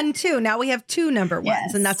the one too. Now we have 2 number ones,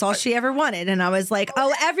 Yes. and that's all she ever wanted. And I was like,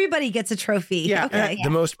 oh, everybody gets a trophy. Yeah, Okay. The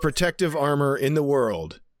most protective armor in the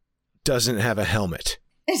world doesn't have a helmet.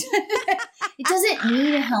 It doesn't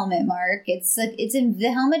need a helmet, Mark.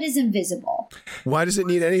 The helmet is invisible. Why does it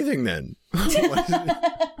need anything then?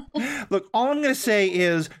 look, all I'm going to say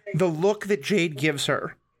is the look that Jade gives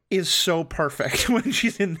her is so perfect when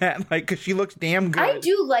she's in that, like, because she looks damn good. I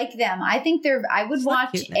do like them. I think I would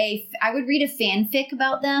watch cute. I would read a fanfic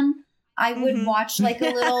about them. I would watch like a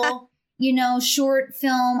little, short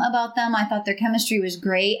film about them. I thought their chemistry was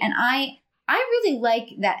great. And I really like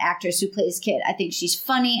that actress who plays Kit. I think she's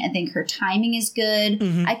funny. I think her timing is good.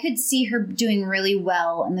 I could see her doing really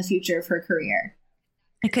well in the future of her career.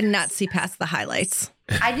 I could not see past the highlights.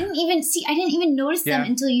 I didn't even notice them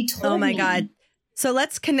until you told me. Oh my God. So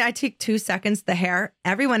can I take 2 seconds? The hair,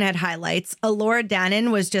 everyone had highlights. Alora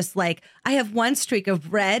Dannon was just like, I have one streak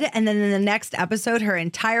of red. And then in the next episode, her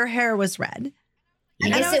entire hair was red. I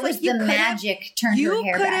And guess I it was was like, you the could magic turned her You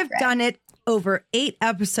hair could back have red. done it over 8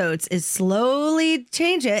 episodes, is slowly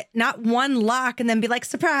change it, not one lock and then be like,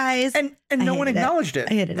 surprise. and I no one hated it. acknowledged it.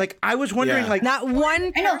 I hated it. Like, I was wondering, Yeah. like, Not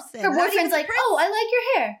one person. I know. Her Not even boyfriend's the like, prince. oh, I like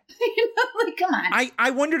your hair. Like, come on. I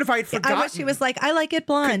wondered if I had forgotten. I wish he was like, I like it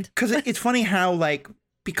blonde. Because it's funny how, like,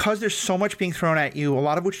 because there's so much being thrown at you, a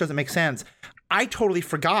lot of which doesn't make sense. I totally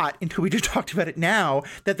forgot until we just talked about it now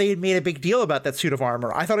that they had made a big deal about that suit of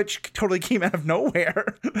armor. I thought it totally came out of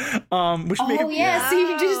nowhere. Which made Oh it, yeah, so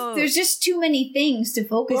Wow. there's just too many things to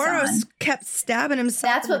focus on. Boros kept stabbing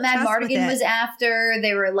himself. That's in what the Mad chest with Mardigan it. was after.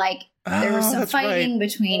 They were like, there was Oh, some that's fighting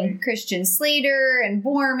between Christian Slater and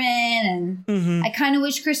Borman, and Mhm. I kind of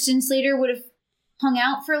wish Christian Slater would have hung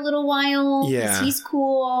out for a little while because Yeah. he's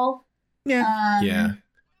cool. Yeah. Yeah.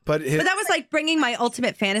 But But that was like bringing my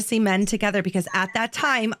ultimate fantasy men together, because at that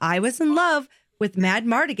time I was in love with Mad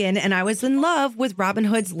Mardigan and I was in love with Robin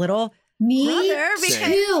Hood's little Me brother, because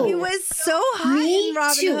too. he was so hot Me in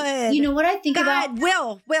Robin too. Hood. You know what I think about?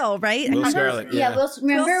 God, Will, right? Will Remember- Scarlet, Yeah, yeah.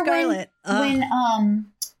 remember Scarlet. when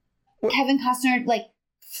Kevin Costner like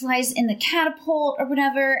flies in the catapult or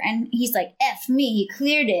whatever, and he's like, "F me, he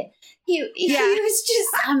cleared it." He was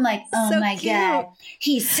just. I'm like, oh So my cute. God,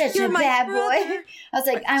 he's such You're a my bad boy. brother. I was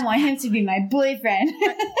like, I want him to be my boyfriend.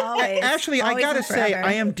 Always. Actually, I Always gotta and say, forever.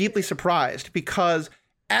 I am deeply surprised because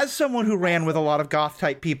as someone who ran with a lot of goth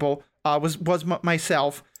type people,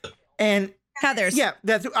 myself, and Heathers. yeah,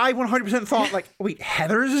 that I 100% thought like, wait,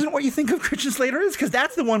 Heathers isn't what you think of Christian Slater is? Because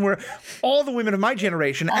that's the one where all the women of my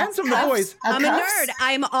generation and some of the boys. I'm a nerd.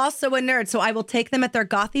 I'm also a nerd, so I will take them at their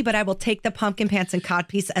gothy, but I will take the pumpkin pants and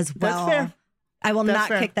codpiece as well. That's fair. I will That's not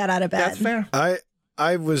fair. kick that out of bed. That's fair.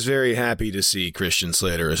 I was very happy to see Christian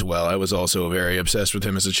Slater as well. I was also very obsessed with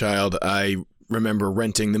him as a child. I remember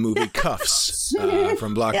renting the movie Cuffs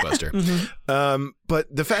from Blockbuster.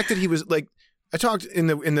 But the fact that he was like, I talked in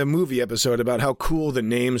the movie episode about how cool the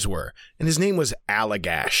names were, and his name was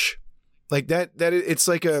Allagash. Like that it's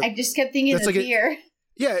like a I just kept thinking That's of like a- beer.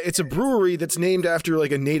 yeah, it's a brewery that's named after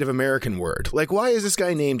like a Native American word. Like, why is this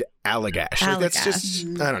guy named Allagash? Like, that's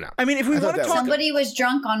just I don't know. I mean, if we I thought want to that talk, Somebody was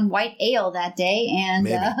drunk on white ale that day, and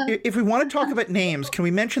Maybe. if we want to talk about names, can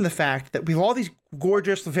we mention the fact that we have all these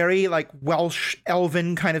gorgeous, very like Welsh,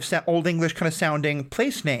 Elven kind of Old English kind of sounding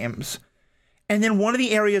place names, and then one of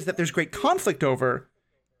the areas that there's great conflict over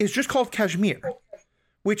is just called Kashmir,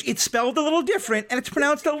 which it's spelled a little different and it's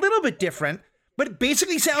pronounced a little bit different, but it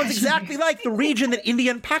basically sounds exactly like the region that India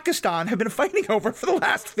and Pakistan have been fighting over for the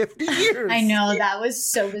last 50 years. I know that was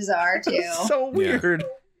so bizarre too. So weird.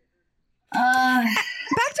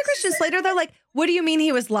 Back to Christian Slater, though, like, what do you mean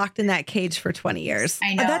he was locked in that cage for 20 years?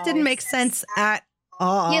 I know. That didn't make sense at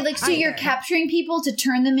all. Yeah, like so you're either. capturing people to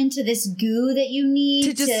turn them into this goo that you need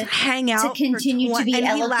to just hang out to continue to be and he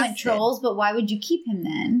eloquent lasted. trolls. But why would you keep him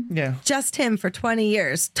then? Yeah. Just him for 20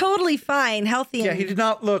 years. Totally fine, healthy. Yeah, and he did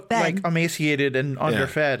not look fed. like emaciated and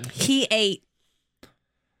underfed. He ate.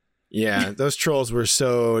 Yeah, those trolls were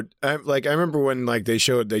so. I remember when like they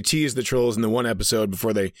teased the trolls in the one episode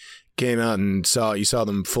before they came out and you saw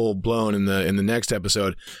them full blown in the next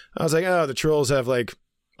episode. I was like, oh, the trolls have like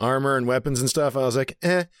armor and weapons and stuff. I was like,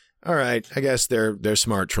 all right, I guess they're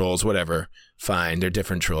smart trolls, whatever. fine, they're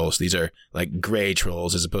different trolls. These are like gray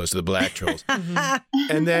trolls as opposed to the black trolls.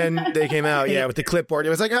 And then they came out, with the clipboard. It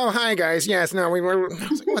was like, oh, hi, guys. Yes, no, we were. I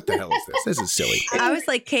was like, what the hell is this? This is silly. I was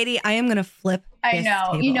like, Katie, I am going to flip. I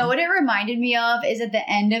know. Table. You know what it reminded me of is at the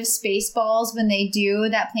end of Spaceballs when they do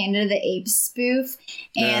that Planet of the Apes spoof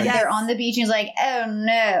and they're on the beach and it's like, oh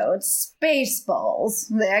no, it's Spaceballs.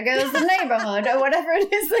 There goes the neighborhood or whatever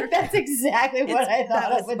it is. Like that's exactly what I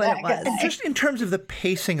thought of with that guy. Just in terms of the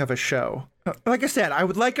pacing of a show, like I said, I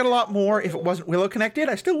would like it a lot more if it wasn't Willow connected.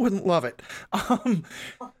 I still wouldn't love it.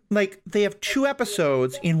 Like they have 2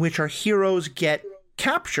 episodes in which our heroes get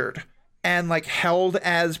captured and like held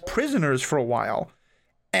as prisoners for a while,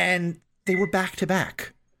 and they were back to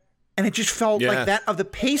back, and it just felt like that of the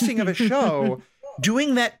pacing of a show.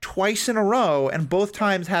 Doing that twice in a row, and both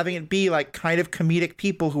times having it be like kind of comedic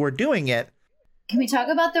people who are doing it. Can we talk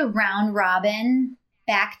about the round robin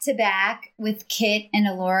back to back with Kit and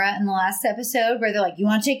Alora in the last episode where they're like, you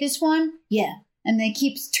want to take this one? Yeah. And they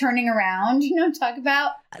keep turning around, talk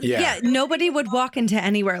about. Yeah, nobody would walk into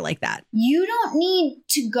anywhere like that. You don't need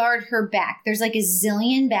to guard her back. There's like a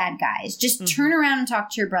zillion bad guys. Just turn around and talk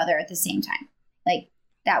to your brother at the same time. Like,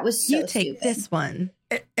 that was so You take stupid. this one.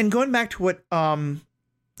 And going back to what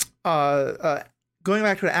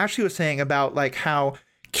Ashley was saying about like how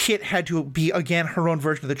Kit had to be again her own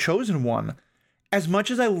version of the Chosen One. As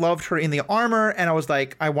much as I loved her in the armor, and I was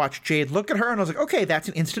like, I watched Jade look at her, and I was like, okay, that's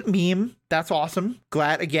an instant meme. That's awesome.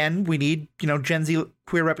 Glad again we need Gen Z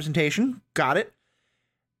queer representation. Got it.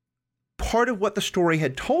 Part of what the story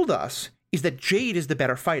had told us is that Jade is the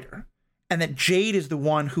better fighter, and that Jade is the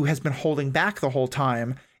one who has been holding back the whole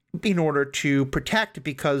time in order to protect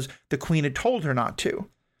because the queen had told her not to.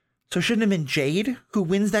 So shouldn't it have been Jade who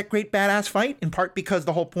wins that great badass fight? In part because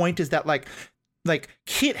the whole point is that like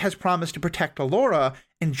Kit has promised to protect Alora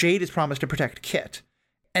and Jade has promised to protect Kit.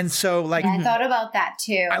 And so like I thought about that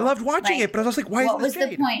too. I loved watching it, but I was like, why what is was this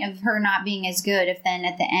the point of her not being as good if then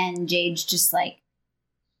at the end Jade's just like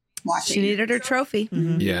watching? She needed her trophy.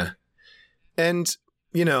 Mm-hmm. Yeah. And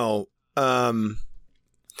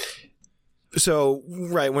so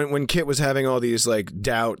right when Kit was having all these like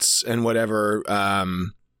doubts and whatever,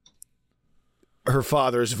 her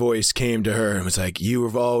father's voice came to her and was like, you're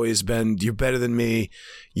better than me.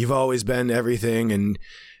 You've always been everything. And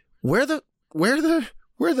where the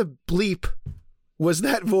bleep was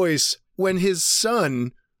that voice when his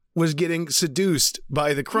son was getting seduced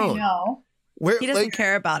by the crone? No. He doesn't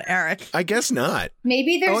care about Eric. I guess not.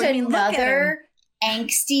 Maybe there's another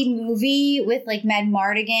angsty movie with like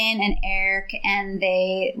Madmartigan and Eric and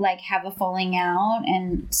they like have a falling out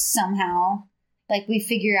and somehow like we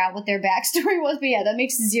figure out what their backstory was, but yeah, that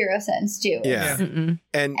makes 0 sense too. Yeah. Mm-mm.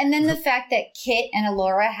 And then the fact that Kit and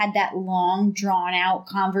Alora had that long, drawn out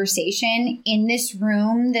conversation in this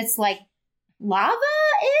room that's like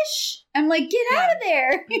lava-ish. I'm like, get out of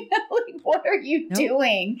there. Like, what are you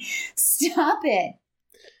doing? Stop it.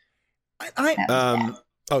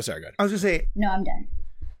 Oh, sorry, go ahead. I was gonna say, no, I'm done.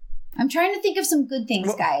 I'm trying to think of some good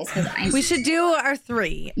things, guys. We should do our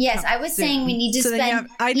 3. Yes, I was saying we need to spend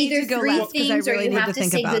either 3 things or you have to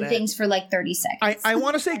say good things for like 30 seconds. I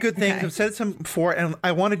want to say good things. I've said some before, and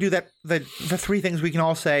I want to do that. The 3 things we can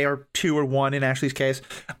all say, or 2 or 1 in Ashley's case.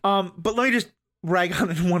 But let me just rag on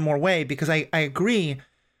it in one more way, because I agree.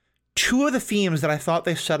 2 of the themes that I thought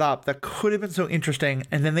they set up that could have been so interesting,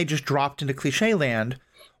 and then they just dropped into cliche land.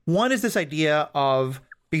 One is this idea of,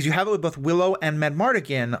 because you have it with both Willow and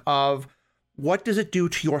Madmartigan, of what does it do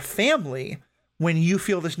to your family when you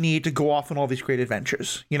feel this need to go off on all these great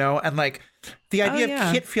adventures, And like the idea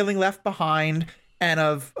of Kit feeling left behind and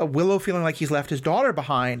of Willow feeling like he's left his daughter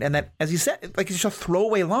behind. And that, as he said, like it's just a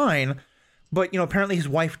throwaway line, but apparently his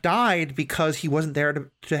wife died because he wasn't there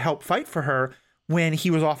to help fight for her when he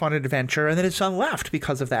was off on an adventure, and then his son left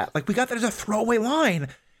because of that. Like we got that as a throwaway line.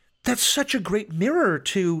 That's such a great mirror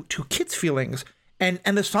to Kit's feelings. And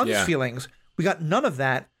the son's feelings. We got none of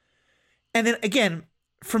that. And then again,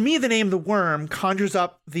 for me, the name The Worm conjures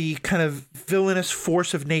up the kind of villainous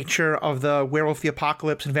force of nature of the Werewolf the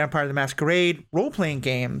Apocalypse and Vampire the Masquerade role-playing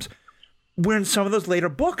games, where in some of those later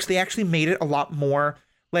books, they actually made it a lot more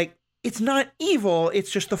like, it's not evil,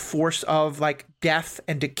 it's just the force of like death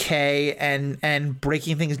and decay and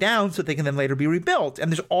breaking things down so they can then later be rebuilt.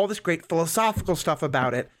 And there's all this great philosophical stuff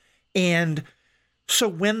about it. And so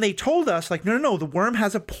when they told us, like, no, the worm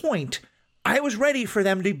has a point, I was ready for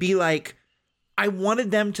them to be like, I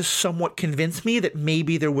wanted them to somewhat convince me that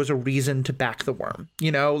maybe there was a reason to back the worm,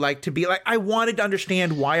 like to be like, I wanted to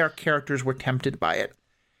understand why our characters were tempted by it.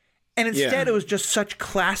 And instead it was just such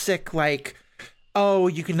classic, like, oh,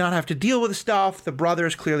 you cannot have to deal with stuff. The brother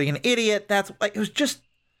is clearly an idiot. That's like, it was just,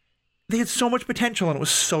 they had so much potential and it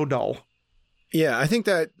was so dull. Yeah, I think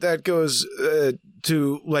that goes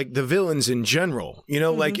to like the villains in general. You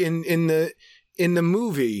know, like in the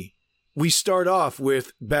movie, we start off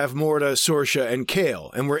with Bavmorda, Sorsha, and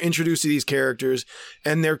Kale, and we're introduced to these characters,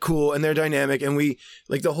 and they're cool and they're dynamic, and we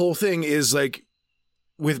like the whole thing is like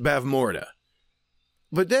with Bavmorda.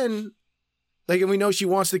 But then, like, and we know she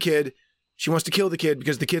wants the kid. She wants to kill the kid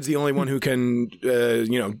because the kid's the only one who can,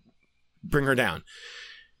 bring her down.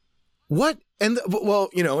 What? And well,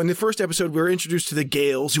 you know, in the first episode, we were introduced to the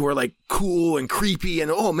Gales, who are like cool and creepy,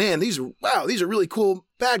 and oh man, these are really cool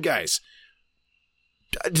bad guys.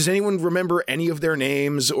 Does anyone remember any of their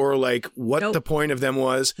names or like what the point of them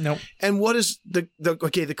was? Nope. And what is the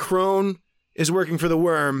crone is working for the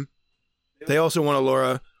worm. They also want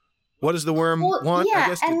Allura. What does the worm want? Yeah, I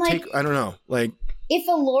guess to take. I don't know. Like, if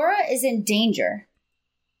Allura is in danger,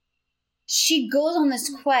 she goes on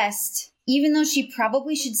this quest, even though she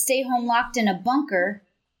probably should stay home locked in a bunker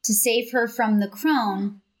to save her from the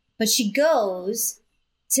crone. But she goes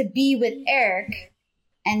to be with Eric,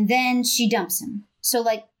 and then she dumps him. So,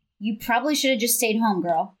 like, you probably should have just stayed home,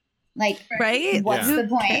 girl. Like, right? What's the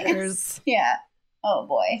point? Yeah. Oh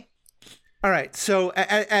boy. All right. So,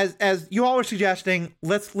 as you all were suggesting,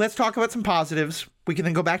 let's talk about some positives. We can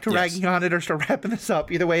then go back to ragging on it or start wrapping this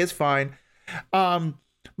up. Either way is fine.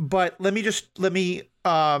 But I've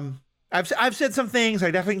said some things.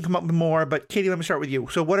 I definitely can come up with more. But Katie, let me start with you.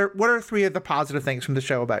 So, what are three of the positive things from the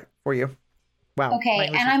show about for you? Wow. Okay,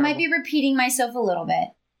 and I might be repeating myself a little bit,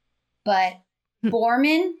 but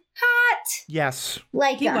Borman, hot. Yes.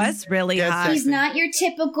 Like he was really hot. He's not your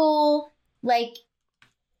typical, like,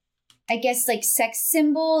 I guess, like, sex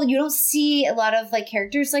symbol. You don't see a lot of like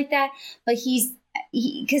characters like that, but he's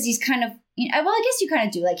kind of, well, I guess you kind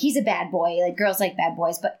of do. Like, he's a bad boy. Like, girls like bad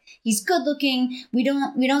boys, but he's good looking. We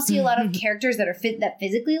don't see a lot of characters that that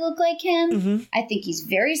physically look like him. Mm-hmm. I think he's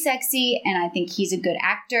very sexy, and I think he's a good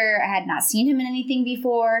actor. I had not seen him in anything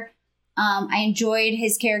before. I enjoyed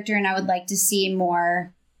his character, and I would like to see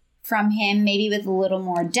more from him, maybe with a little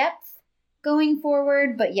more depth going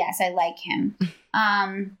forward. But yes, I like him.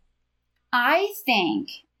 I think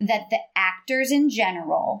that the actors in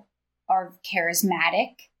general are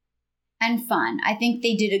charismatic and fun. I think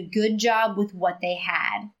they did a good job with what they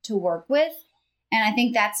had to work with. And I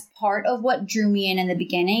think that's part of what drew me in the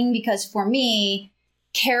beginning, because for me,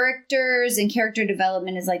 characters and character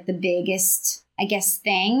development is like the biggest, I guess,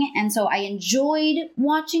 thing. And so I enjoyed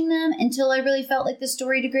watching them until I really felt like the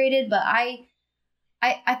story degraded. But I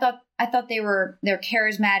thought they're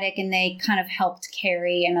charismatic, and they kind of helped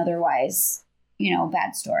carry an otherwise,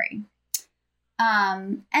 bad story.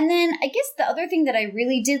 And then I guess the other thing that I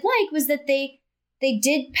really did like was that they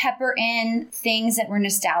did pepper in things that were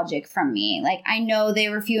nostalgic from me. Like, I know they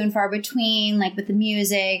were few and far between, like with the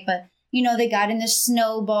music, but they got in the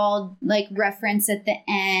snowball like reference at the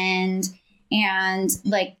end. And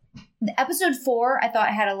like the episode 4, I thought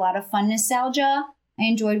had a lot of fun nostalgia. I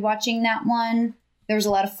enjoyed watching that one. There was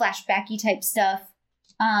a lot of flashbacky type stuff.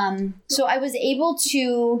 So I was able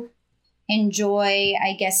to enjoy,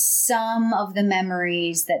 I guess, some of the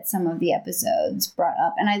memories that some of the episodes brought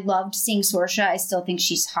up. And I loved seeing Sorsha. I still think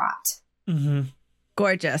she's hot. Mm-hmm.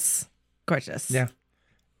 Gorgeous. Yeah.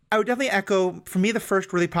 I would definitely echo, for me, the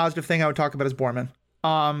first really positive thing I would talk about is Borman.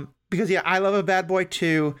 Because, yeah, I love a bad boy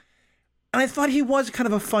too. And I thought he was kind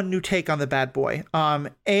of a fun new take on the bad boy.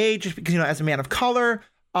 Just because, as a man of color,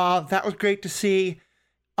 that was great to see.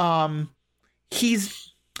 I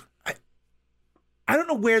don't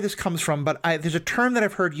know where this comes from, but there's a term that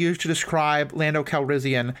I've heard used to describe Lando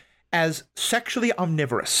Calrissian as sexually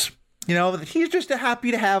omnivorous. That he's just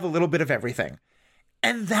happy to have a little bit of everything.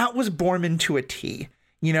 And that was Borman to a T.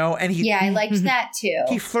 And he... Yeah, I liked that too.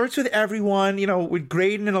 He flirts with everyone, with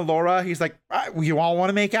Graydon and Allura. He's like, you all want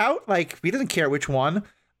to make out? Like, he doesn't care which one.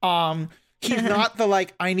 He's not the,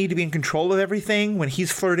 like, I need to be in control of everything. When he's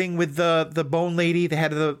flirting with the bone lady, the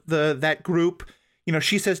head of that group,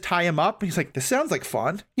 she says, tie him up. And he's like, this sounds like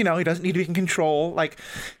fun. He doesn't need to be in control. Like,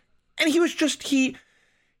 and he was just, he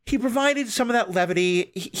provided some of that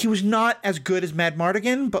levity. He was not as good as Mad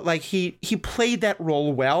Mardigan, but like he played that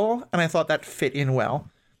role well. And I thought that fit in well.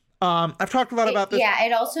 I've talked a lot about this. Yeah,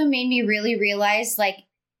 it also made me really realize, like,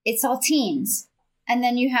 it's all teens. And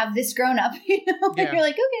then you have this grown up, and you're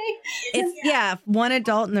like, okay. It's one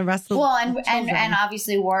adult and the rest of and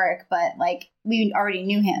obviously Warwick, but like we already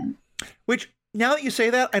knew him. Which, now that you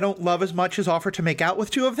say that, I don't love as much his offer to make out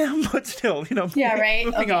with two of them, but still, Yeah, right.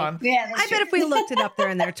 Moving on. Yeah, I bet if we looked it up, they're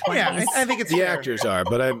in their 20s. Yeah, I think it's the actors are,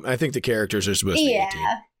 but I think the characters are supposed to be 18.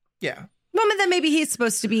 Yeah. Well, then maybe he's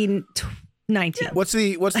supposed to be 19. What's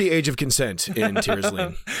the age of consent in Tears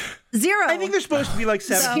Lane? 0. I think they're supposed to be like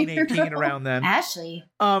 17, 18 around then. Ashley.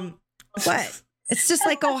 What? It's just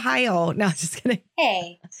like Ohio. No, just kidding.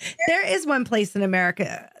 Hey. There is one place in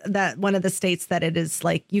America that one of the states that it is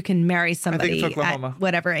like you can marry somebody at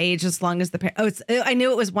whatever age as long as the I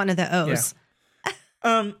knew it was one of the O's.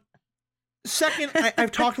 Yeah. Second,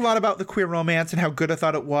 I've talked a lot about the queer romance and how good I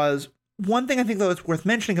thought it was. One thing I think, though, that's worth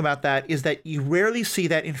mentioning about that is that you rarely see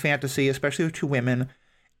that in fantasy, especially with two women.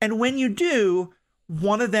 And when you do,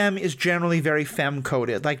 one of them is generally very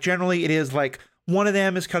femme-coded. Like, generally, it is like one of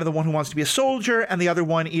them is kind of the one who wants to be a soldier, and the other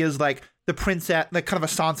one is like the princess, like kind of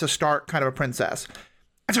a Sansa Stark kind of a princess.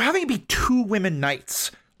 And so having it be two women knights,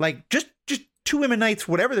 like just two women knights,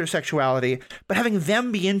 whatever their sexuality, but having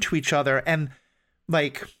them be into each other and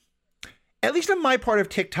like... At least on my part of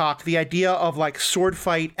TikTok, the idea of like sword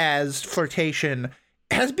fight as flirtation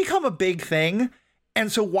has become a big thing.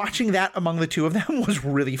 And so watching that among the two of them was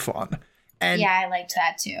really fun. And yeah, I liked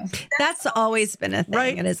that too. That's always been a thing.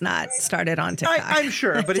 Right? And is not started on TikTok. I'm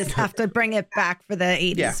sure, but just have to bring it back for the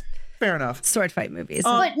 80s. Yeah, fair enough. Sword fight movies.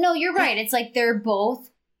 But no, you're right. It's like they're both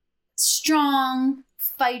strong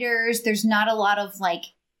fighters. There's not a lot of like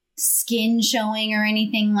skin showing or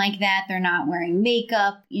anything like that. They're not wearing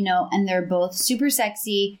makeup, and they're both super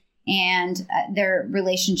sexy, and their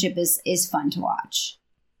relationship is fun to watch.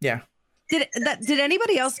 Yeah. Did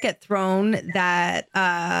anybody else get thrown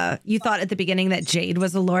that you thought at the beginning that Jade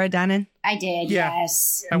was a Laura Dannon? I did. Yeah.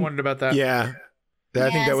 Yes. I wondered about that. Yeah.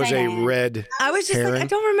 I think that was a red. I was just herring. like, I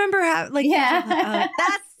don't remember how. Like, yeah.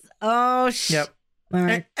 Yep. All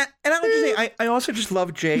right. And I would just say, I also just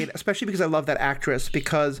love Jade, especially because I love that actress,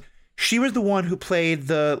 because she was the one who played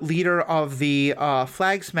the leader of the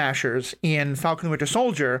Flag Smashers in Falcon and Winter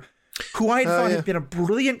Soldier, who I thought had been a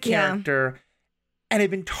brilliant character and had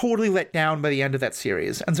been totally let down by the end of that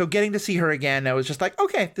series. And so getting to see her again, I was just like,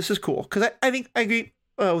 okay, this is cool. Because I think I agree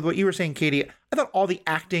with what you were saying, Katie. I thought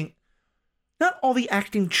not all the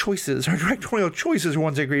acting choices or directorial choices were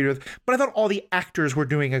ones I agreed with, but I thought all the actors were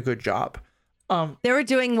doing a good job. They were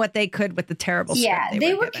doing what they could with the terrible script. Yeah,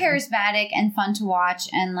 they were charismatic and fun to watch,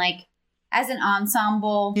 and like as an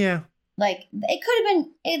ensemble, like it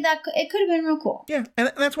could have been real cool. Yeah,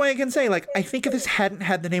 and that's why I can say, like, I think if this hadn't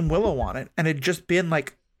had the name Willow on it and had just been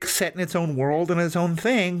like set in its own world and its own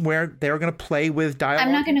thing where they were going to play with dialogue.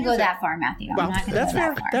 I'm not going to go that far, Matthew. Well, that's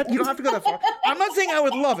fair. You don't have to go that far. I'm not saying I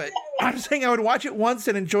would love it. I'm saying I would watch it once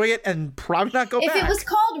and enjoy it and probably not go back. If it was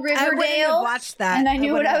called Riverdale, watched that, and I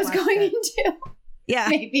knew what I was going into. Yeah,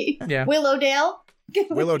 maybe. Yeah, Willowdale.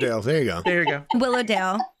 Willowdale. There you go. There you go.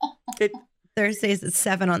 Willowdale. Thursdays at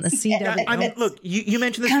 7 on the CW. I mean, look, you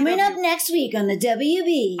mentioned this coming up next week on the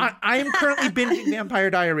WB. I am currently binging Vampire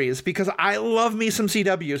Diaries because I love me some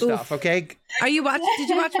CW stuff. Okay, Are you watching? Did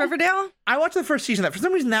you watch Riverdale? I watched the first season of that. For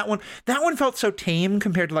some reason, that one felt so tame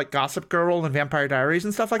compared to like Gossip Girl and Vampire Diaries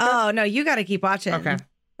and stuff like that. Oh no, you got to keep watching.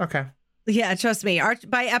 Okay. Yeah, trust me.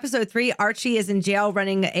 By episode 3, Archie is in jail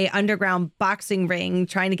running a underground boxing ring,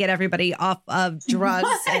 trying to get everybody off of drugs.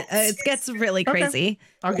 It gets really crazy.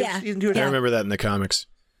 I'll get season 2. I remember that in the comics.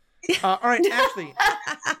 All right, Ashley.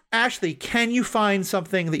 Ashley, can you find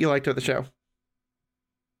something that you liked about the show?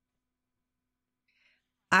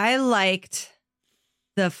 I liked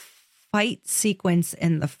the fight sequence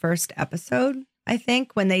in the first episode, I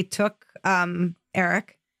think, when they took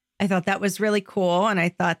Eric. I thought that was really cool. And I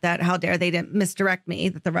thought that how dare they didn't misdirect me,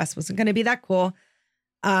 that the rest wasn't going to be that cool.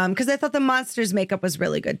 Because I thought the monster's makeup was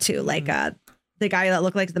really good too. Like the guy that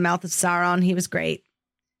looked like the mouth of Sauron, he was great.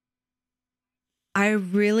 I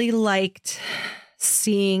really liked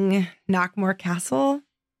seeing Knockmore Castle.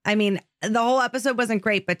 I mean, the whole episode wasn't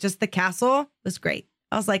great, but just the castle was great.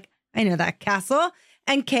 I was like, I know that castle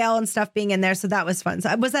and Kale and stuff being in there. So that was fun.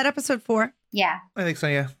 So was that episode 4? Yeah. I think so,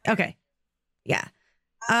 yeah. Okay. Yeah.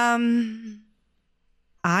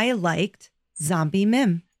 I liked Zombie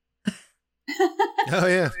Mim. Oh,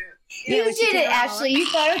 yeah. You did it, Ashley. You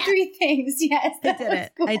thought of 3 things. Yes. I did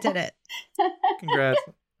it. Cool. I did it. Congrats.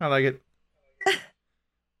 I like it.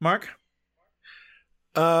 Mark?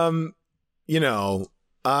 I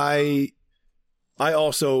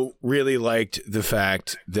also really liked the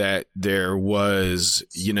fact that there was,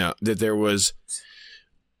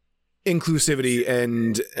 inclusivity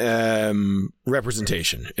and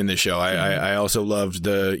representation in the show. I also loved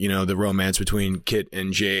the romance between Kit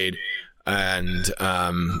and Jade, and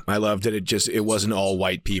I loved that it wasn't all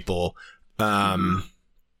white people.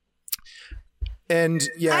 And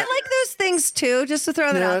yeah, I like those things too. Just to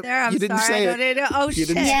throw that out there. I'm sorry. Oh shit!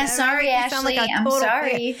 Yeah, sorry, Ashley. I'm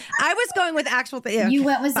sorry. I was going with actual thing. You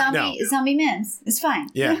went with zombie Mims. It's fine.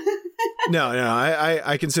 Yeah. No.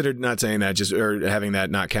 I considered not saying that or having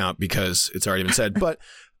that not count because it's already been said. But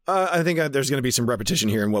I think there's going to be some repetition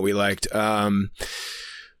here in what we liked.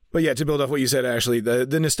 But yeah, to build off what you said, Ashley,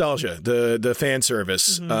 the nostalgia, the fan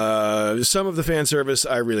service, some of the fan service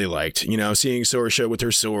I really liked. You know, seeing Sorsha with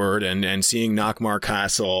her sword and seeing Nockmar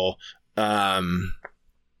Castle. When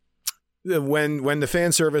the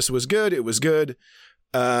fan service was good, it was good.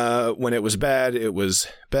 When it was bad, it was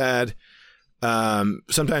bad.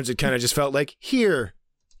 Sometimes it kind of just felt like, here,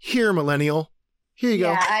 millennial, here you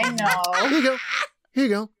go. Yeah, I know. Here you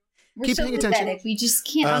go. We're Keep so paying pathetic. attention. We just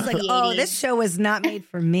can't. I was like, oh, this show was not made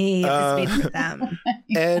for me. It was made for them.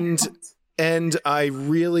 And I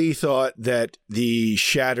really thought that the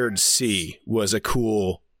Shattered Sea was a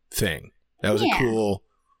cool thing. That was a cool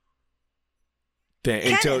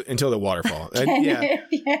thing until the waterfall. Yeah.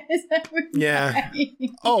 Yes, Yeah.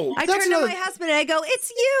 Oh, I turned to my husband and I go,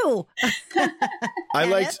 "It's you." I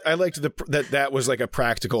liked that was like a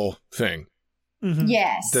practical thing. Mm-hmm.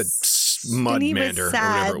 Yes. The Mudmander or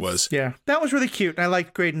whatever it was. Yeah, that was really cute. I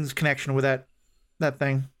liked Graydon's connection with that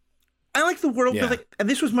thing. I like the world building, and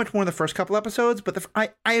this was much more in the first couple episodes, but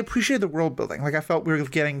I appreciated the world building. Like, I felt we were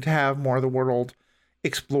getting to have more of the world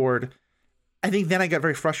explored. I think then I got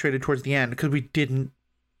very frustrated towards the end because it didn't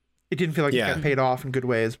feel like it got paid off in good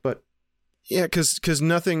ways. But yeah, because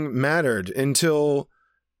nothing mattered until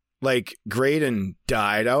like Graydon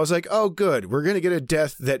died. I was like, oh, good, we're gonna get a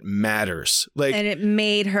death that matters. Like, and it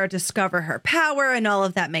made her discover her power, and all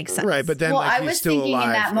of that makes sense. Right, but then well, like, I he's was still thinking alive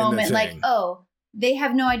in that moment, like, oh, they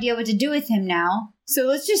have no idea what to do with him now, so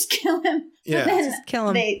let's just kill him. Yeah, just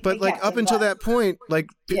kill him. But like up until that point,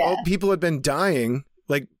 like people had been dying.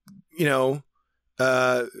 Like, you know,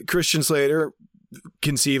 Christian Slater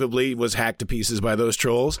conceivably was hacked to pieces by those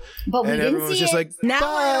trolls, but we everyone didn't was see just it. like, now bye.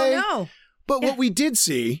 I don't know. But what we did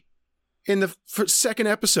see in the second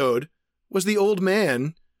episode was the old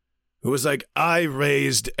man who was like, I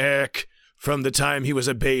raised Eric from the time he was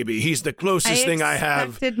a baby. He's the closest thing I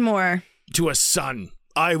have more to a son.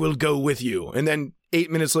 I will go with you. And then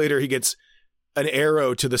 8 minutes later, he gets an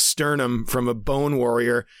arrow to the sternum from a bone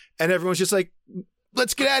warrior. And everyone's just like,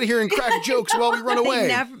 let's get out of here and crack jokes while we run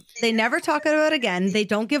away. They never talk about it again. They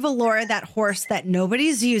don't give Allura that horse that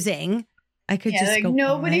nobody's using. I could just like go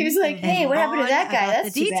nobody was like, hey, what happened to that guy?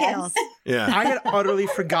 That's the details. Yeah, I had utterly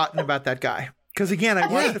forgotten about that guy. Because again, I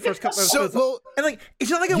watched the first couple of episodes, and like,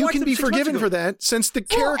 it's not like I you watched can them be 6 months forgiven ago. for that since the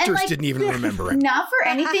characters like, didn't even remember it. Not for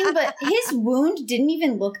anything, but his wound didn't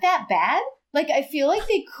even look that bad. Like, I feel like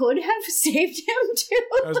they could have saved him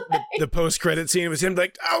too. The post-credit scene was him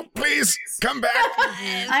like, oh, please, come back.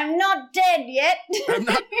 I'm not dead yet. I'm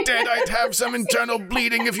not dead. I'd have some internal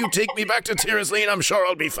bleeding. If you take me back to Tyrosline, I'm sure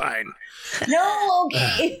I'll be fine. No,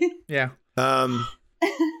 okay. Yeah. All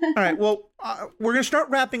right. Well, we're going to start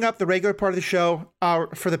wrapping up the regular part of the show.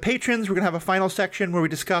 For the patrons, we're going to have a final section where we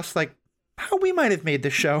discuss like how we might have made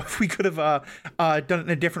this show if we could have done it in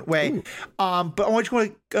a different way. But I want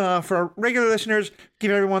to, for our regular listeners, give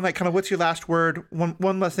everyone like kind of what's your last word,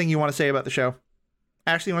 one last thing you want to say about the show.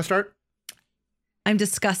 Ashley, you want to start? I'm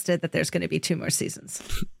disgusted that there's going to be 2 more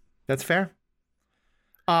seasons. That's fair.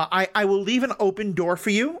 I will leave an open door for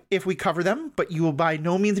you if we cover them, but you will by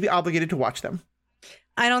no means be obligated to watch them.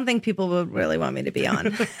 I don't think people would really want me to be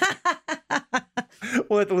on.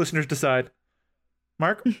 We'll let the listeners decide.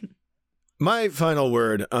 Mark? My final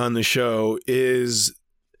word on the show is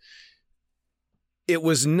it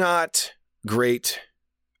was not great,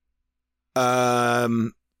 but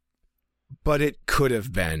it could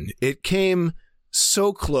have been. It came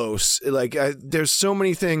so close. Like there's so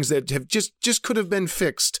many things that have just could have been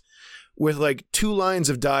fixed with like 2 lines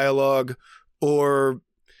of dialogue, or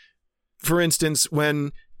for instance,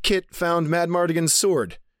 when Kit found Mad Mardigan's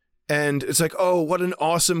sword and it's like, oh, what an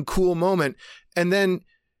awesome, cool moment. And then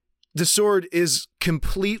the sword is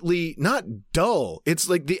completely not dull. It's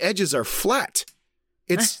like the edges are flat.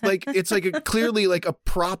 It's like clearly like a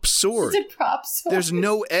prop sword. It's a prop sword. There's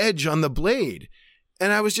no edge on the blade.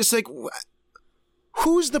 And I was just like,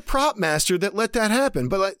 who's the prop master that let that happen?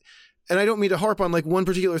 But like, and I don't mean to harp on like one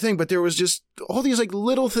particular thing, but there was just all these like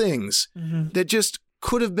little things that just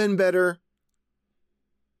could have been better.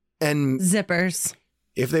 And Zippers.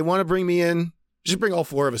 If they want to bring me in, just bring all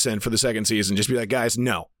 4 of us in for the second season. Just be like, guys,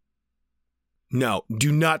 no,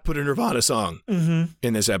 do not put a Nirvana song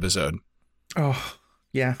in this episode. Oh,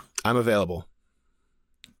 yeah. I'm available.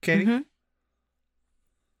 Katie?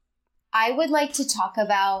 I would like to talk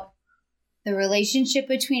about the relationship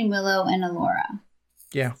between Willow and Allura.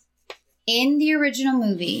 Yeah. In the original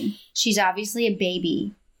movie, she's obviously a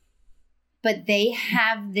baby, but they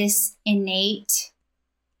have this innate,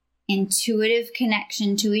 intuitive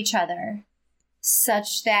connection to each other,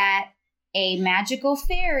 such that a magical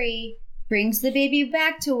fairy brings the baby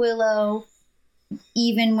back to Willow,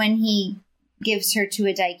 even when he gives her to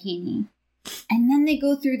a daikini. And then they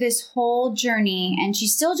go through this whole journey, and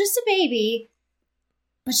she's still just a baby,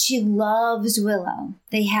 but she loves Willow.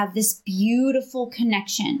 They have this beautiful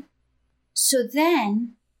connection. So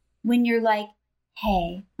then, when you're like,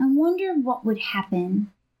 hey, I wonder what would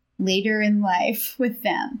happen later in life with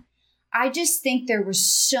them. I just think there was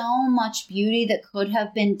so much beauty that could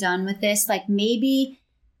have been done with this. Like maybe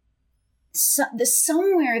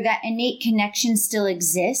somewhere that innate connection still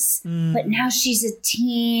exists, but now she's a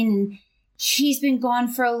teen and he's been gone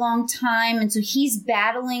for a long time. And so he's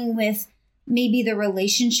battling with maybe the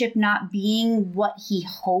relationship not being what he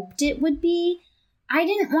hoped it would be. I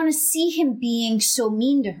didn't want to see him being so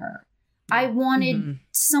mean to her. I wanted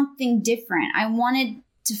something different. I wanted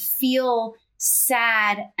to feel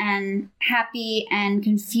sad and happy and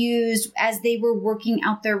confused as they were working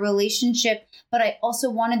out their relationship. But I also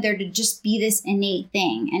wanted there to just be this innate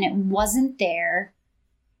thing, and it wasn't there.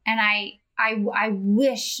 And I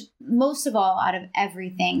wish most of all out of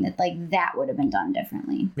everything that like that would have been done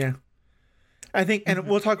differently. Yeah. I think, and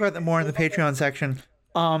we'll talk about that more in the Patreon section.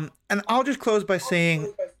 And I'll just close by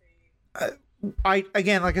saying,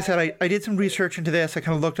 again, like I said, I did some research into this. I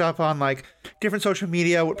kind of looked up on like different social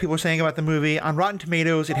media, what people are saying about the movie. On Rotten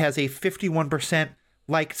Tomatoes, it has a 51%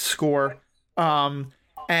 liked score.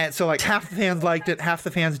 And so like half the fans liked it, half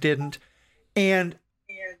the fans didn't. And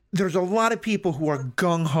there's a lot of people who are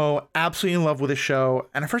gung-ho, absolutely in love with the show.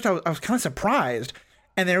 And at first I was kind of surprised.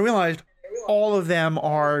 And then I realized all of them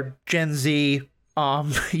are Gen Z,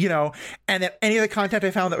 and that any of the content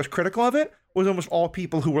I found that was critical of it was almost all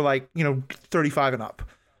people who were like, 35 and up.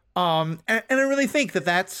 And I really think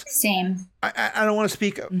that's same. I don't want to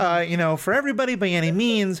speak, for everybody by any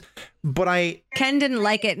means, but Ken didn't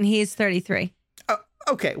like it and he's 33.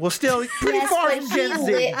 Okay, well, still pretty far from Gen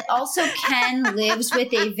Z. Also, Ken lives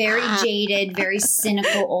with a very jaded, very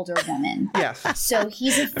cynical older woman. Yes. So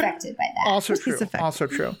he's affected by that. Also true. Also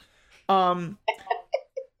true.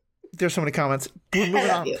 There's so many comments. We're moving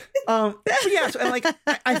on. Yes, and like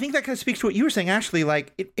I think that kind of speaks to what you were saying, Ashley.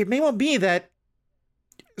 Like it may well be that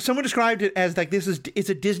someone described it as like it's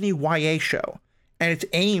a Disney YA show, and it's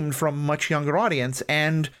aimed from a much younger audience.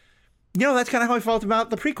 And that's kind of how I felt about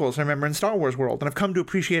the prequels, I remember, in Star Wars world. And I've come to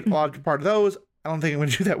appreciate a large part of those. I don't think I'm going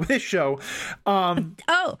to do that with this show. How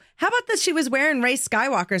about this? She was wearing Rey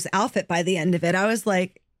Skywalker's outfit by the end of it. I was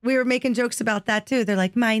like, we were making jokes about that too. They're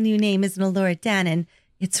like, my new name isn't Allura Dannon.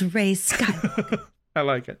 It's Rey Skywalker. I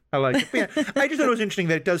like it. But yeah, I just thought it was interesting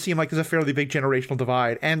that it does seem like there's a fairly big generational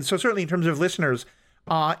divide. And so certainly in terms of listeners,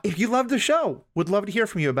 if you love the show, would love to hear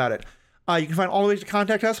from you about it. You can find all the ways to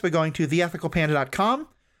contact us by going to theethicalpanda.com.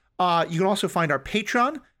 You can also find our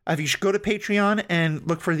Patreon. If you should go to Patreon and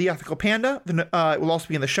look for The Ethical Panda, then it will also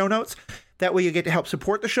be in the show notes. That way you get to help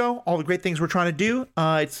support the show, all the great things we're trying to do.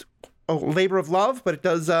 It's a labor of love, but it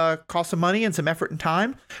does cost some money and some effort and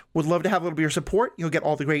time. Would love to have a little bit of your support. You'll get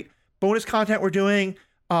all the great bonus content we're doing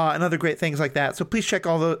and other great things like that. So please check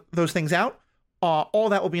all those things out. All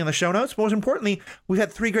that will be in the show notes. Most importantly, we've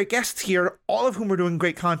had 3 great guests here, all of whom are doing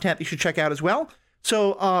great content that you should check out as well.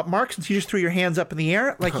 So, Mark, since you just threw your hands up in the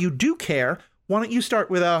air, like you do care, why don't you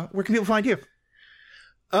start with where can people find you?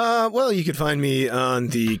 Well, you can find me on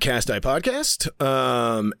the Cast Eye Podcast,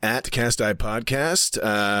 at Cast Eye Podcast,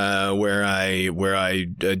 where I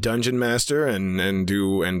dungeon master and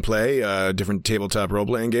do and play different tabletop role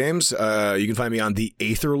playing games. You can find me on the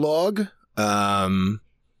Aetherlog.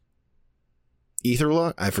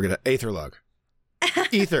 Etherlog? I forget. Aetherlog.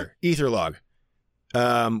 Etherlog.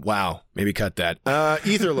 Wow. Maybe cut that.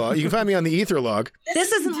 Etherlog. You can find me on the Etherlog.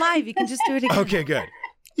 This isn't live. You can just do it again. Okay, good.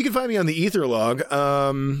 You can find me on the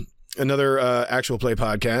Etherlog, another actual play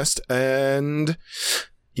podcast. And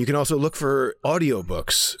you can also look for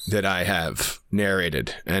audiobooks that I have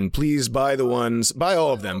narrated. And please buy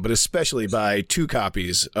all of them, but especially buy 2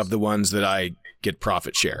 copies of the ones that I get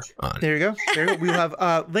profit share on. There you go. We'll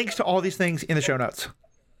have links to all these things in the show notes,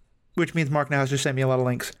 which means Mark now has just sent me a lot of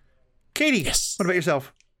links. Katie, yes. What about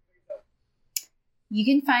yourself? You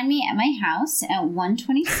can find me at my house at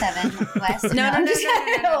 127 West. No.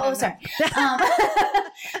 Oh, sorry.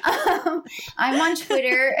 I'm on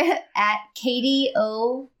Twitter at Katie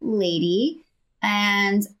O Lady,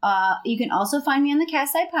 and you can also find me on the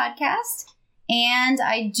Cast Eye Podcast. And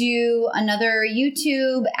I do another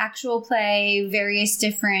YouTube actual play, various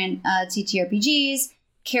different TTRPGs.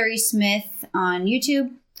 Carrie Smith on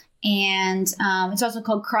YouTube. And it's also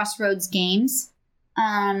called Crossroads Games.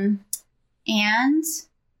 And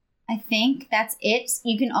I think that's it.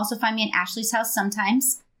 You can also find me at Ashley's house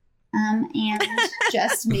sometimes. and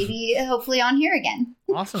just maybe hopefully on here again.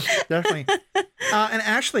 Awesome. Definitely. And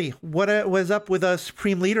Ashley, what was up with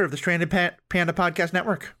Supreme Leader of the Stranded Panda Podcast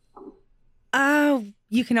Network?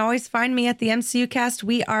 You can always find me at the MCU Cast.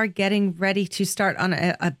 We are getting ready to start on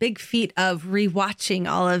a big feat of rewatching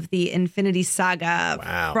all of the Infinity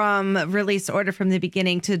Saga from release order from the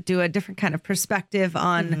beginning to do a different kind of perspective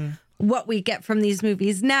on what we get from these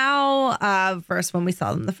movies now versus when we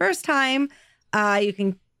saw them the first time. You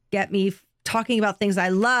can get me talking about things I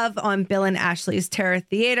love on Bill and Ashley's Terror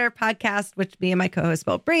Theater podcast, which me and my co-host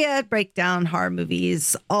Bill Bria break down horror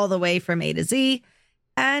movies all the way from A to Z.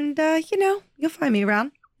 And, you'll find me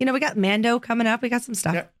around. We got Mando coming up. We got some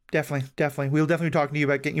stuff. Yeah, definitely. We'll definitely be talking to you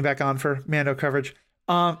about getting you back on for Mando coverage.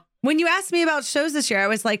 When you asked me about shows this year, I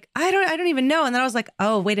was like, I don't even know. And then I was like,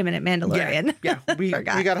 oh, wait a minute, Mandalorian. Yeah, we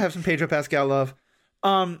got to have some Pedro Pascal love.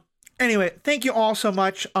 Anyway, thank you all so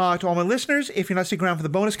much to all my listeners. If you're not sticking around for the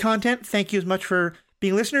bonus content, thank you as much for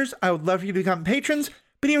being listeners. I would love for you to become patrons.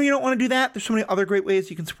 But even if you don't want to do that, there's so many other great ways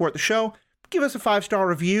you can support the show. Give us a 5-star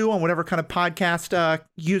review on whatever kind of podcast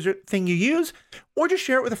user thing you use, or just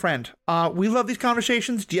share it with a friend. We love these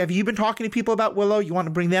conversations. Have you been talking to people about Willow? You want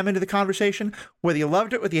to bring them into the conversation? Whether you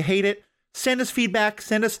loved it, whether you hate it, send us feedback,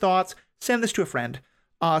 send us thoughts, send this to a friend.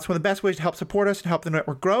 It's one of the best ways to help support us and help the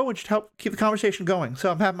network grow and just help keep the conversation going.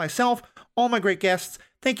 So I'm having myself, all my great guests.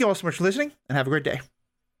 Thank you all so much for listening, and have a great day.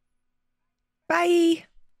 Bye.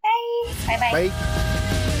 Bye. Bye-bye.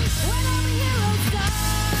 Bye.